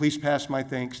 So please pass my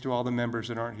thanks to all the members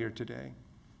that aren't here today.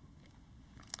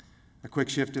 A quick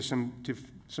shift to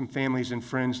some families and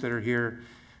friends that are here.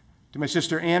 To my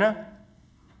sister Anna,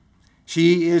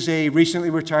 she is a recently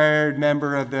retired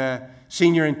member of the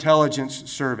Senior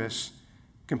Intelligence Service,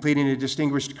 completing a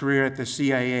distinguished career at the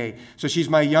CIA. So she's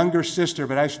my younger sister,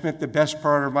 but I've spent the best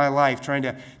part of my life trying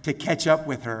to catch up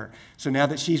with her. So now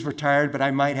that she's retired, but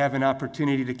I might have an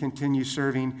opportunity to continue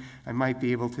serving, I might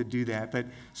be able to do that. But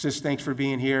sis, thanks for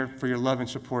being here, for your love and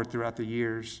support throughout the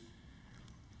years.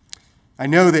 I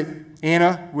know that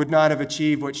Anna would not have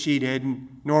achieved what she did,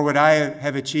 nor would I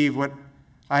have achieved what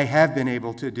I have been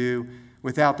able to do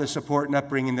without the support and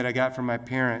upbringing that I got from my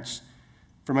parents.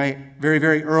 From my very,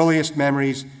 very earliest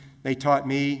memories, they taught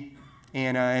me,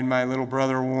 Anna, and my little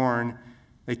brother Warren,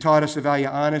 they taught us to value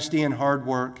honesty and hard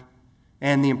work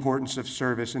and the importance of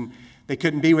service. And they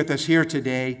couldn't be with us here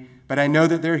today, but I know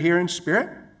that they're here in spirit,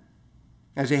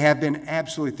 as they have been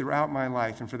absolutely throughout my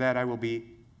life, and for that I will be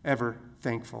ever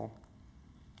thankful.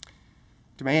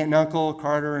 To my aunt and uncle,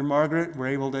 Carter and Margaret, were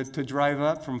able to drive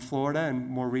up from Florida and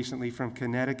more recently from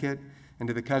Connecticut. And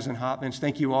to the cousin Hopmans,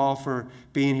 thank you all for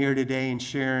being here today and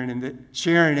sharing in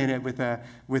it with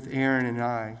Aaron and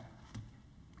I.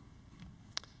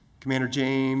 Commander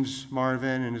James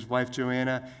Marvin and his wife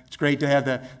Joanna, it's great to have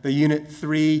the Unit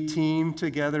 3 team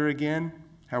together again,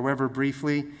 however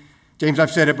briefly. James,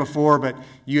 I've said it before, but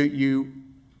you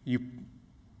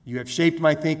have shaped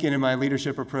my thinking and my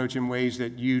leadership approach in ways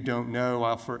that you don't know.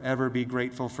 I'll forever be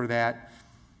grateful for that.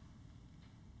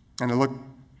 And I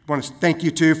want to thank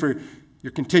you, too, for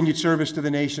your continued service to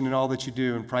the nation and all that you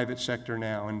do in private sector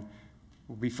now, and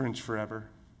we'll be friends forever.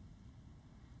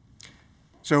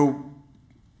 So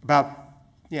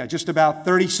just about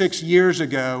 36 years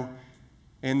ago,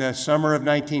 in the summer of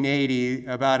 1980,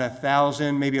 about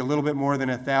 1,000, maybe a little bit more than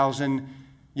 1,000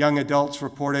 young adults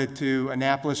reported to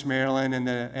Annapolis, Maryland,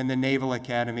 and the Naval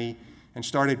Academy and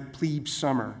started plebe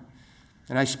summer.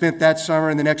 And I spent that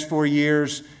summer and the next 4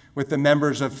 years with the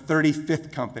members of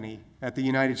 35th Company at the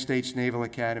United States Naval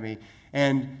Academy.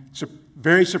 And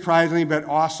very surprisingly, but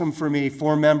awesome for me,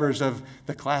 4 members of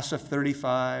the class of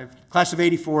 84,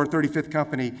 35th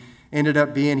Company, ended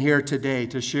up being here today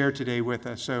to share today with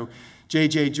us. So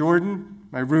J.J. Jordan,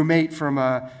 my roommate from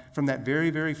that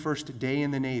very, very first day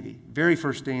in the Navy,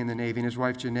 and his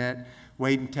wife Jeanette,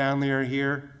 Wade and Townley are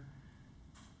here,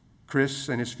 Chris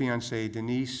and his fiancée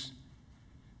Denise,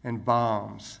 and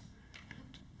Bombs.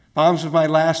 Bombs was my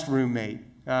last roommate,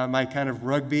 my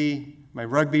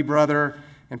rugby brother,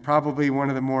 and probably one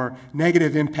of the more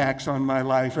negative impacts on my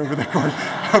life over the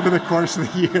course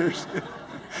of the years.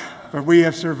 But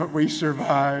we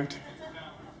survived.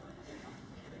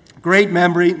 Great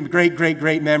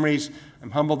memories.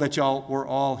 I'm humbled that y'all were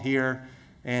all here,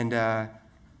 and I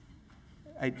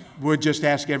would just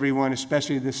ask everyone,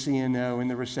 especially the CNO and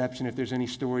the reception, if there's any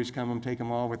stories, come and take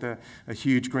them all with a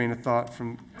huge grain of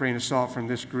salt from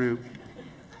this group.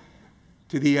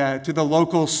 To the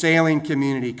local sailing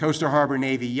community, Coastal Harbor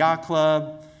Navy Yacht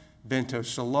Club, Vento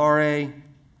Solare,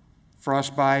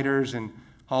 Frostbiters, and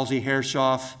Halsey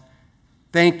Hershoff.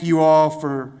 Thank you all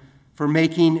for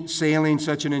making sailing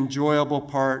such an enjoyable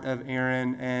part of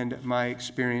Aaron and my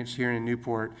experience here in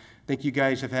Newport. I think you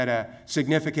guys have had a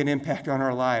significant impact on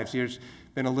our lives. There's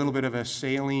been a little bit of a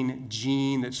sailing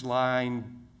gene that's lying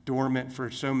dormant for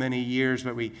so many years,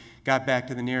 but we got back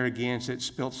to the Narragansett,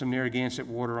 spilt some Narragansett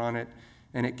water on it,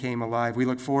 and it came alive. We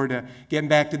look forward to getting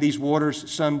back to these waters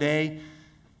someday,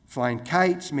 flying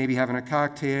kites, maybe having a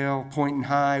cocktail, pointing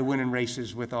high, winning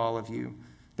races with all of you.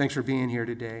 Thanks for being here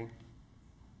today.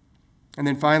 And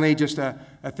then finally, just a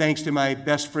thanks to my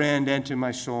best friend and to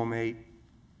my soulmate,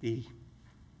 E.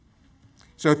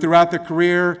 So throughout the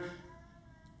career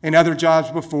and other jobs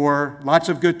before, lots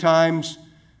of good times,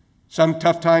 some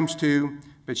tough times too,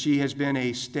 but she has been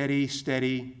a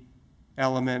steady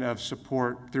element of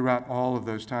support throughout all of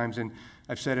those times. And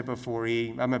I've said it before,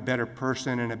 E, I'm a better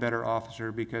person and a better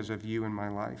officer because of you in my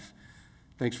life.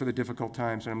 Thanks for the difficult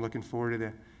times, and I'm looking forward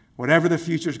to whatever the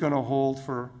future's going to hold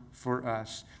for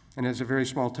us. And as a very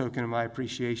small token of my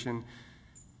appreciation,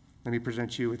 let me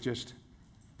present you with just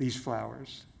these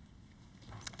flowers.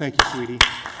 Thank you, sweetie.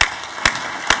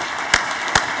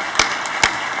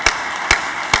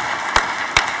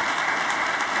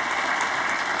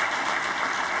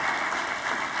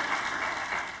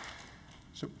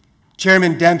 So,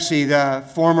 Chairman Dempsey, the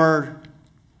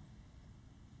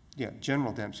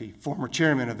General Dempsey, former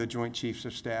chairman of the Joint Chiefs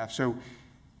of Staff. So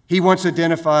he once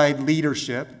identified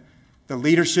leadership, the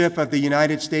leadership of the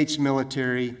United States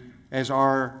military, as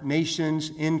our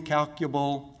nation's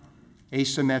incalculable,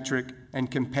 asymmetric,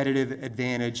 and competitive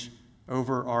advantage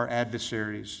over our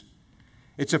adversaries.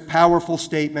 It's a powerful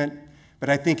statement, but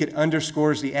I think it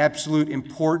underscores the absolute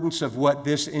importance of what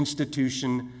this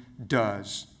institution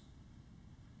does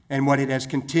and what it has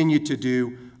continued to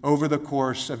do over the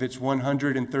course of its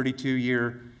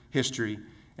 132-year history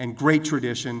and great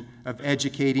tradition of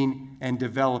educating and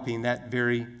developing that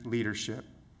very leadership.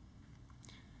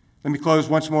 Let me close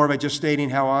once more by just stating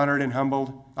how honored and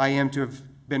humbled I am to have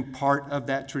been part of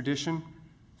that tradition.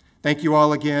 Thank you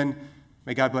all again.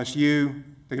 May God bless you,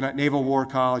 the Naval War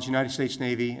College, United States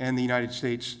Navy, and the United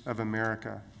States of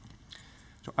America.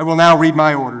 So I will now read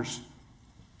my orders.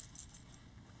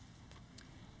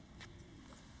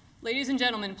 Ladies and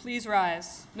gentlemen, please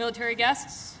rise. Military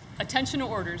guests, attention to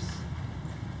orders.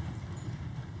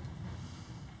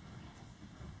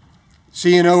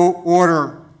 CNO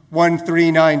Order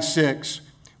 1396.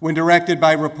 When directed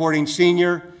by reporting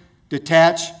senior,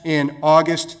 detach in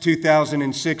August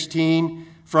 2016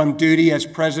 from duty as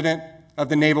President of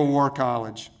the Naval War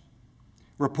College.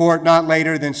 Report not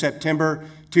later than September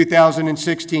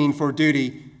 2016 for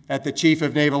duty at the Chief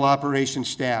of Naval Operations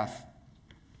Staff.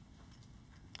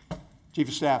 Chief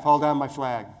of Staff, haul down my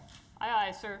flag. Aye,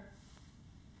 aye, sir.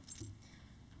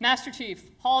 Master Chief,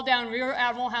 haul down Rear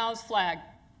Admiral Howe's flag.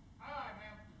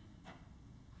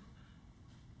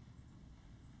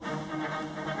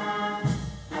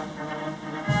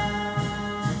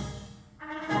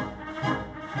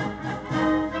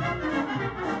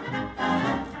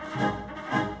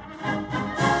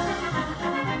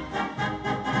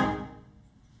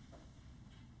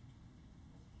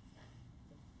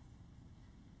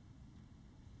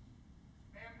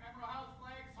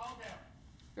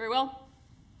 Very well.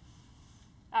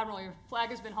 Admiral, your flag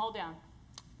has been hauled down.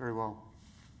 Very well.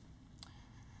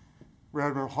 Rear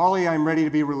Admiral Harley, I'm ready to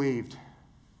be relieved.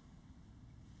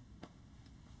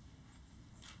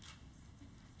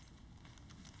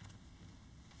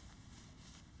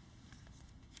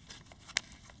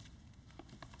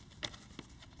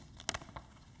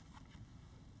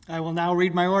 I will now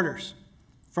read my orders.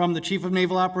 From the Chief of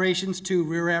Naval Operations to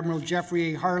Rear Admiral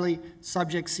Jeffrey A. Harley,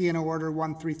 subject CNO Order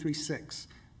 1336.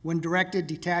 When directed,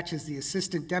 detach as the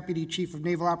Assistant Deputy Chief of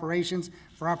Naval Operations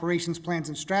for Operations Plans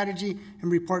and Strategy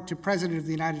and report to President of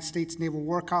the United States Naval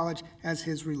War College as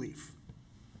his relief.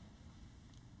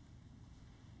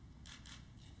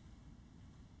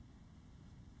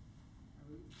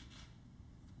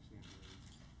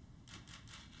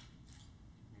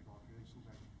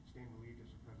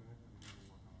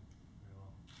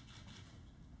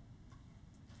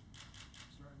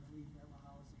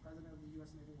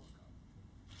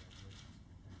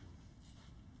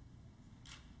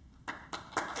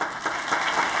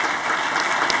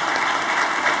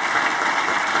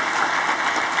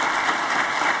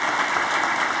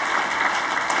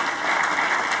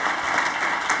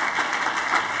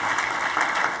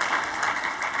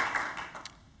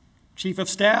 Chief of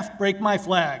Staff, break my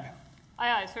flag.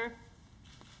 Aye, aye, sir.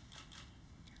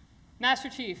 Master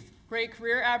Chief, break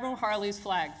Rear Admiral Harley's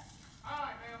flag.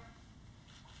 Aye, ma'am.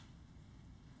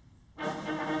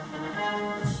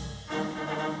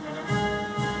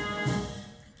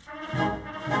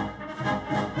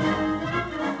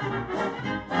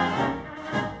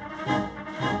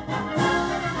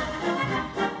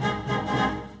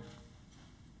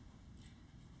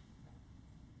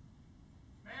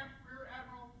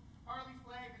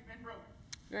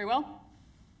 Very well.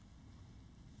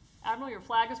 Admiral, your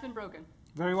flag has been broken.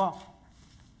 Very well.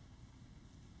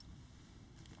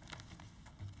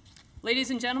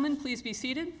 Ladies and gentlemen, please be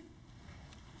seated.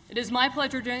 It is my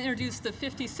pleasure to introduce the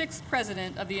 56th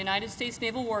President of the United States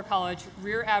Naval War College,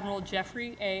 Rear Admiral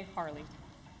Jeffrey A. Harley.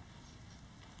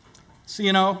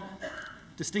 CNO,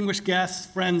 distinguished guests,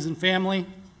 friends, and family,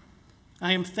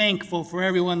 I am thankful for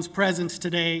everyone's presence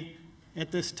today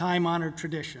at this time-honored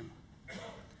tradition.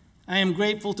 I am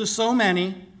grateful to so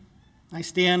many. I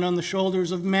stand on the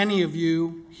shoulders of many of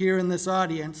you here in this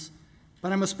audience,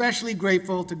 but I'm especially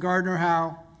grateful to Gardner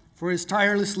Howe for his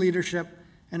tireless leadership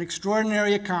and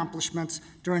extraordinary accomplishments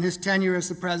during his tenure as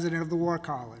the president of the War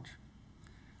College.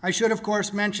 I should, of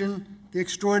course, mention the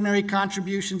extraordinary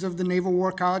contributions of the Naval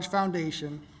War College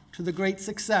Foundation to the great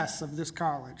success of this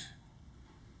college.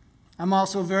 I'm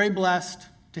also very blessed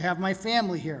to have my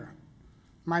family here.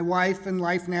 My wife and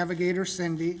life navigator,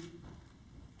 Cindy,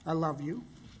 I love you.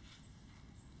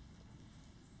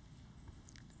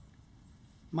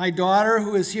 My daughter,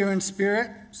 who is here in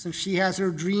spirit, since she has her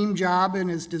dream job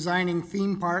and is designing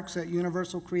theme parks at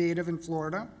Universal Creative in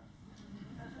Florida.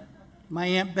 My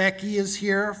Aunt Becky is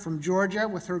here from Georgia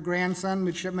with her grandson,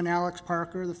 Midshipman Alex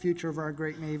Parker, the future of our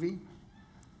great Navy.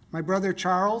 My brother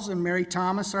Charles and Mary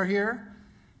Thomas are here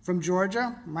from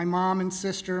Georgia. My mom and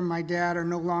sister and my dad are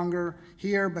no longer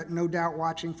here, but no doubt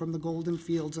watching from the golden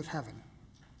fields of heaven.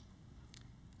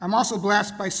 I'm also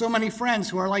blessed by so many friends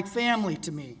who are like family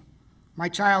to me. My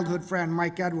childhood friend,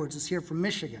 Mike Edwards, is here from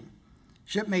Michigan.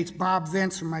 Shipmates Bob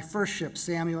Vince from my first ship,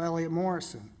 Samuel Elliott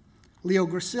Morrison. Leo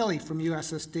Gracilli from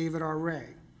USS David R. Ray.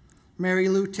 Mary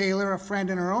Lou Taylor, a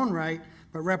friend in her own right,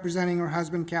 but representing her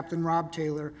husband, Captain Rob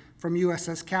Taylor, from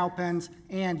USS Cowpens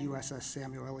and USS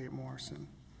Samuel Elliott Morrison.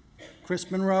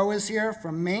 Chris Monroe is here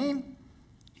from Maine.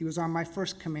 He was on my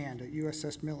first command at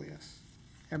USS Milius.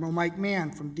 Admiral Mike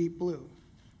Mann from Deep Blue.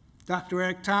 Dr.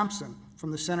 Eric Thompson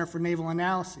from the Center for Naval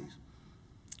Analyses.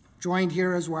 Joined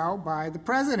here as well by the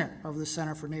president of the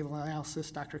Center for Naval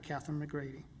Analysis, Dr. Catherine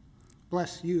McGrady.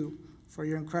 Bless you for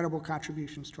your incredible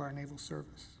contributions to our naval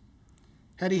service.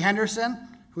 Hetty Henderson,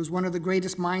 who's one of the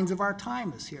greatest minds of our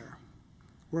time, is here.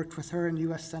 Worked with her in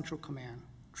U.S. Central Command.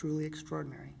 Truly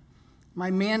extraordinary.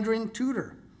 My Mandarin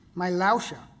tutor, my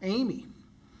Laosha, Amy,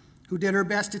 who did her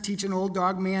best to teach an old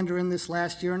dog Mandarin this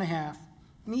last year and a half.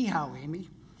 Ni hao, Amy.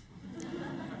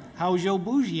 How's your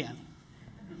boujian?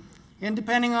 And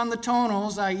depending on the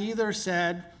tonals, I either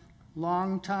said,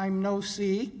 long time no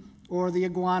see, or the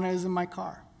iguana is in my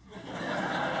car.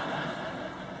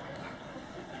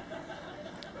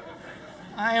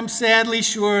 I am sadly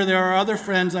sure there are other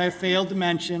friends I have failed to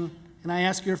mention, and I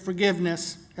ask your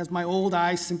forgiveness as my old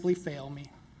eyes simply fail me.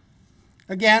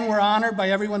 Again, we're honored by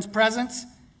everyone's presence,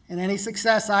 and any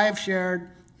success I have shared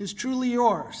is truly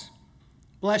yours.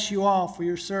 Bless you all for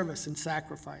your service and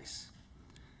sacrifice.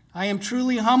 I am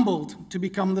truly humbled to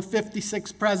become the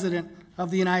 56th president of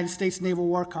the United States Naval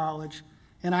War College,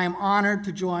 and I am honored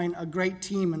to join a great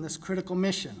team in this critical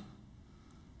mission.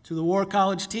 To the War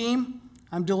College team,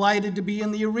 I'm delighted to be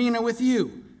in the arena with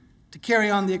you to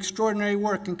carry on the extraordinary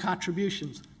work and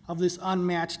contributions of this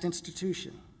unmatched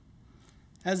institution.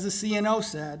 As the CNO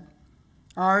said,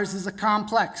 ours is a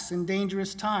complex and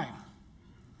dangerous time.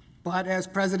 But as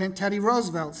President Teddy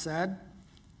Roosevelt said,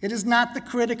 it is not the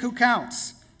critic who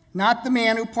counts, not the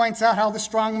man who points out how the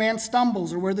strong man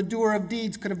stumbles or where the doer of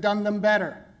deeds could have done them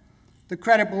better. The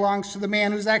credit belongs to the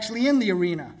man who's actually in the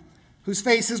arena, whose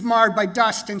face is marred by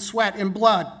dust and sweat and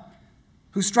blood,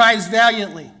 who strives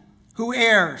valiantly, who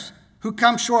errs, who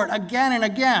comes short again and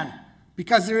again,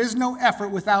 because there is no effort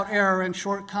without error and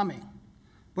shortcoming,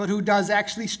 but who does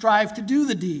actually strive to do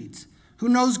the deeds, who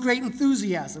knows great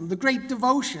enthusiasm, the great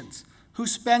devotions, who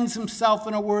spends himself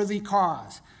in a worthy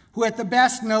cause, who at the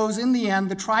best knows in the end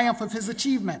the triumph of his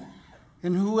achievement,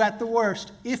 and who at the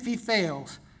worst, if he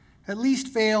fails, at least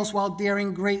fails while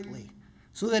daring greatly,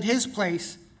 so that his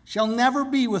place shall never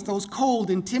be with those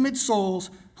cold and timid souls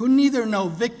who neither know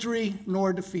victory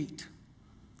nor defeat.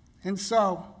 And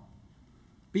so,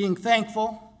 being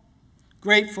thankful,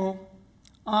 grateful,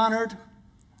 honored,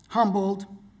 humbled,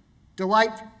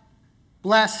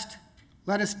 blessed,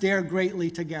 let us dare greatly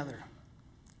together.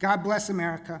 God bless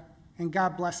America, and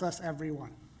God bless us,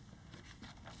 everyone.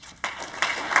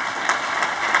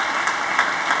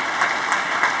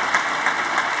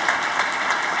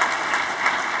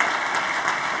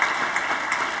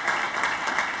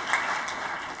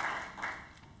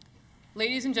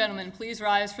 Ladies and gentlemen, please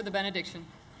rise for the benediction.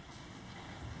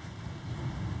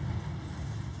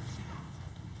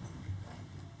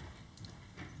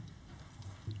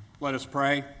 Let us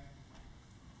pray.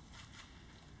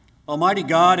 Almighty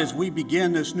God, as we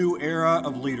begin this new era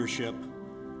of leadership,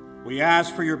 we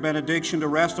ask for your benediction to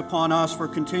rest upon us for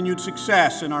continued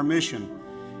success in our mission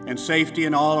and safety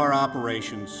in all our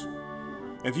operations.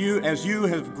 As you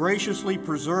have graciously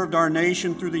preserved our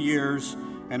nation through the years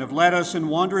and have led us in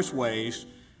wondrous ways,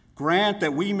 grant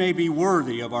that we may be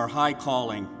worthy of our high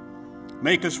calling.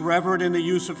 Make us reverent in the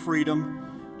use of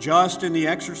freedom, just in the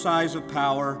exercise of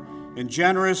power, and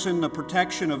generous in the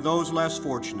protection of those less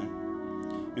fortunate.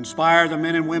 Inspire the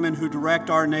men and women who direct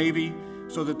our Navy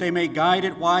so that they may guide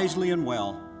it wisely and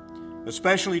well.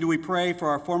 Especially do we pray for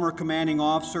our former commanding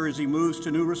officer as he moves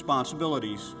to new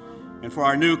responsibilities, and for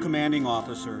our new commanding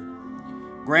officer.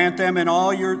 Grant them in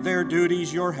all their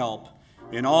duties your help,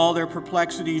 in all their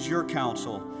perplexities your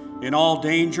counsel, in all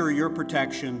danger your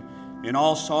protection, in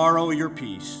all sorrow your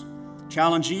peace.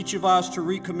 Challenge each of us to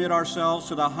recommit ourselves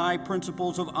to the high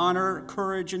principles of honor,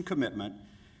 courage, and commitment.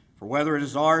 For whether it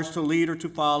is ours to lead or to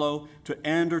follow, to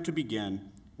end or to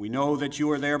begin, we know that you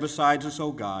are there besides us,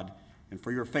 O God, and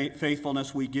for your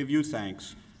faithfulness we give you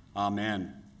thanks.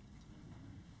 Amen.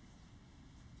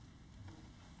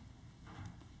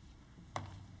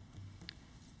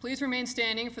 Please remain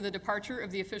standing for the departure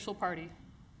of the official party.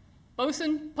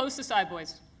 Bosun, post the side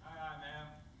boys. Aye, ma'am.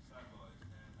 Side boys,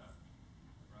 stand up.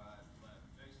 Right, left,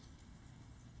 face.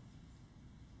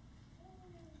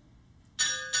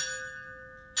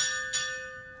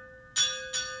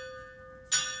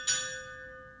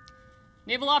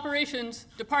 Naval Operations,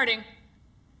 departing.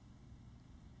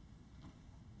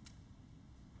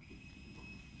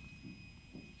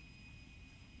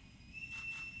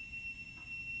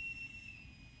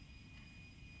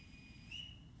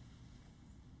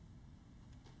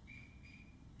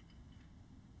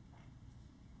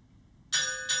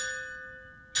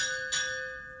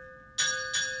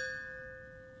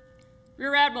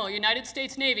 Rear Admiral, United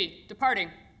States Navy, departing.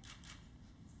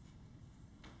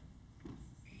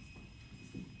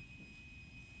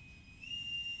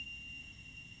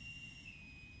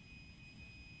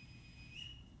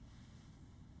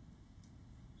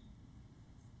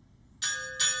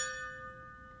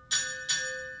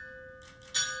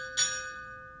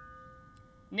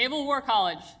 Naval War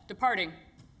College, departing.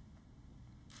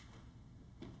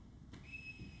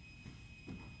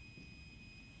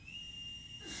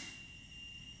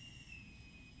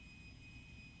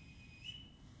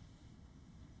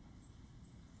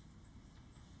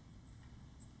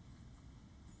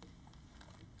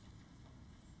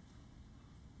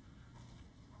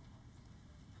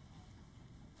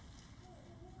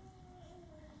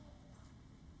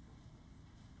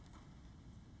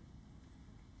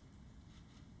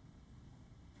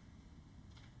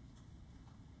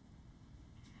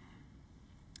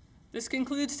 This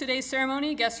concludes today's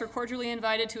ceremony. Guests are cordially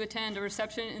invited to attend a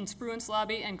reception in Spruance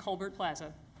Lobby and Colbert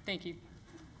Plaza. Thank you.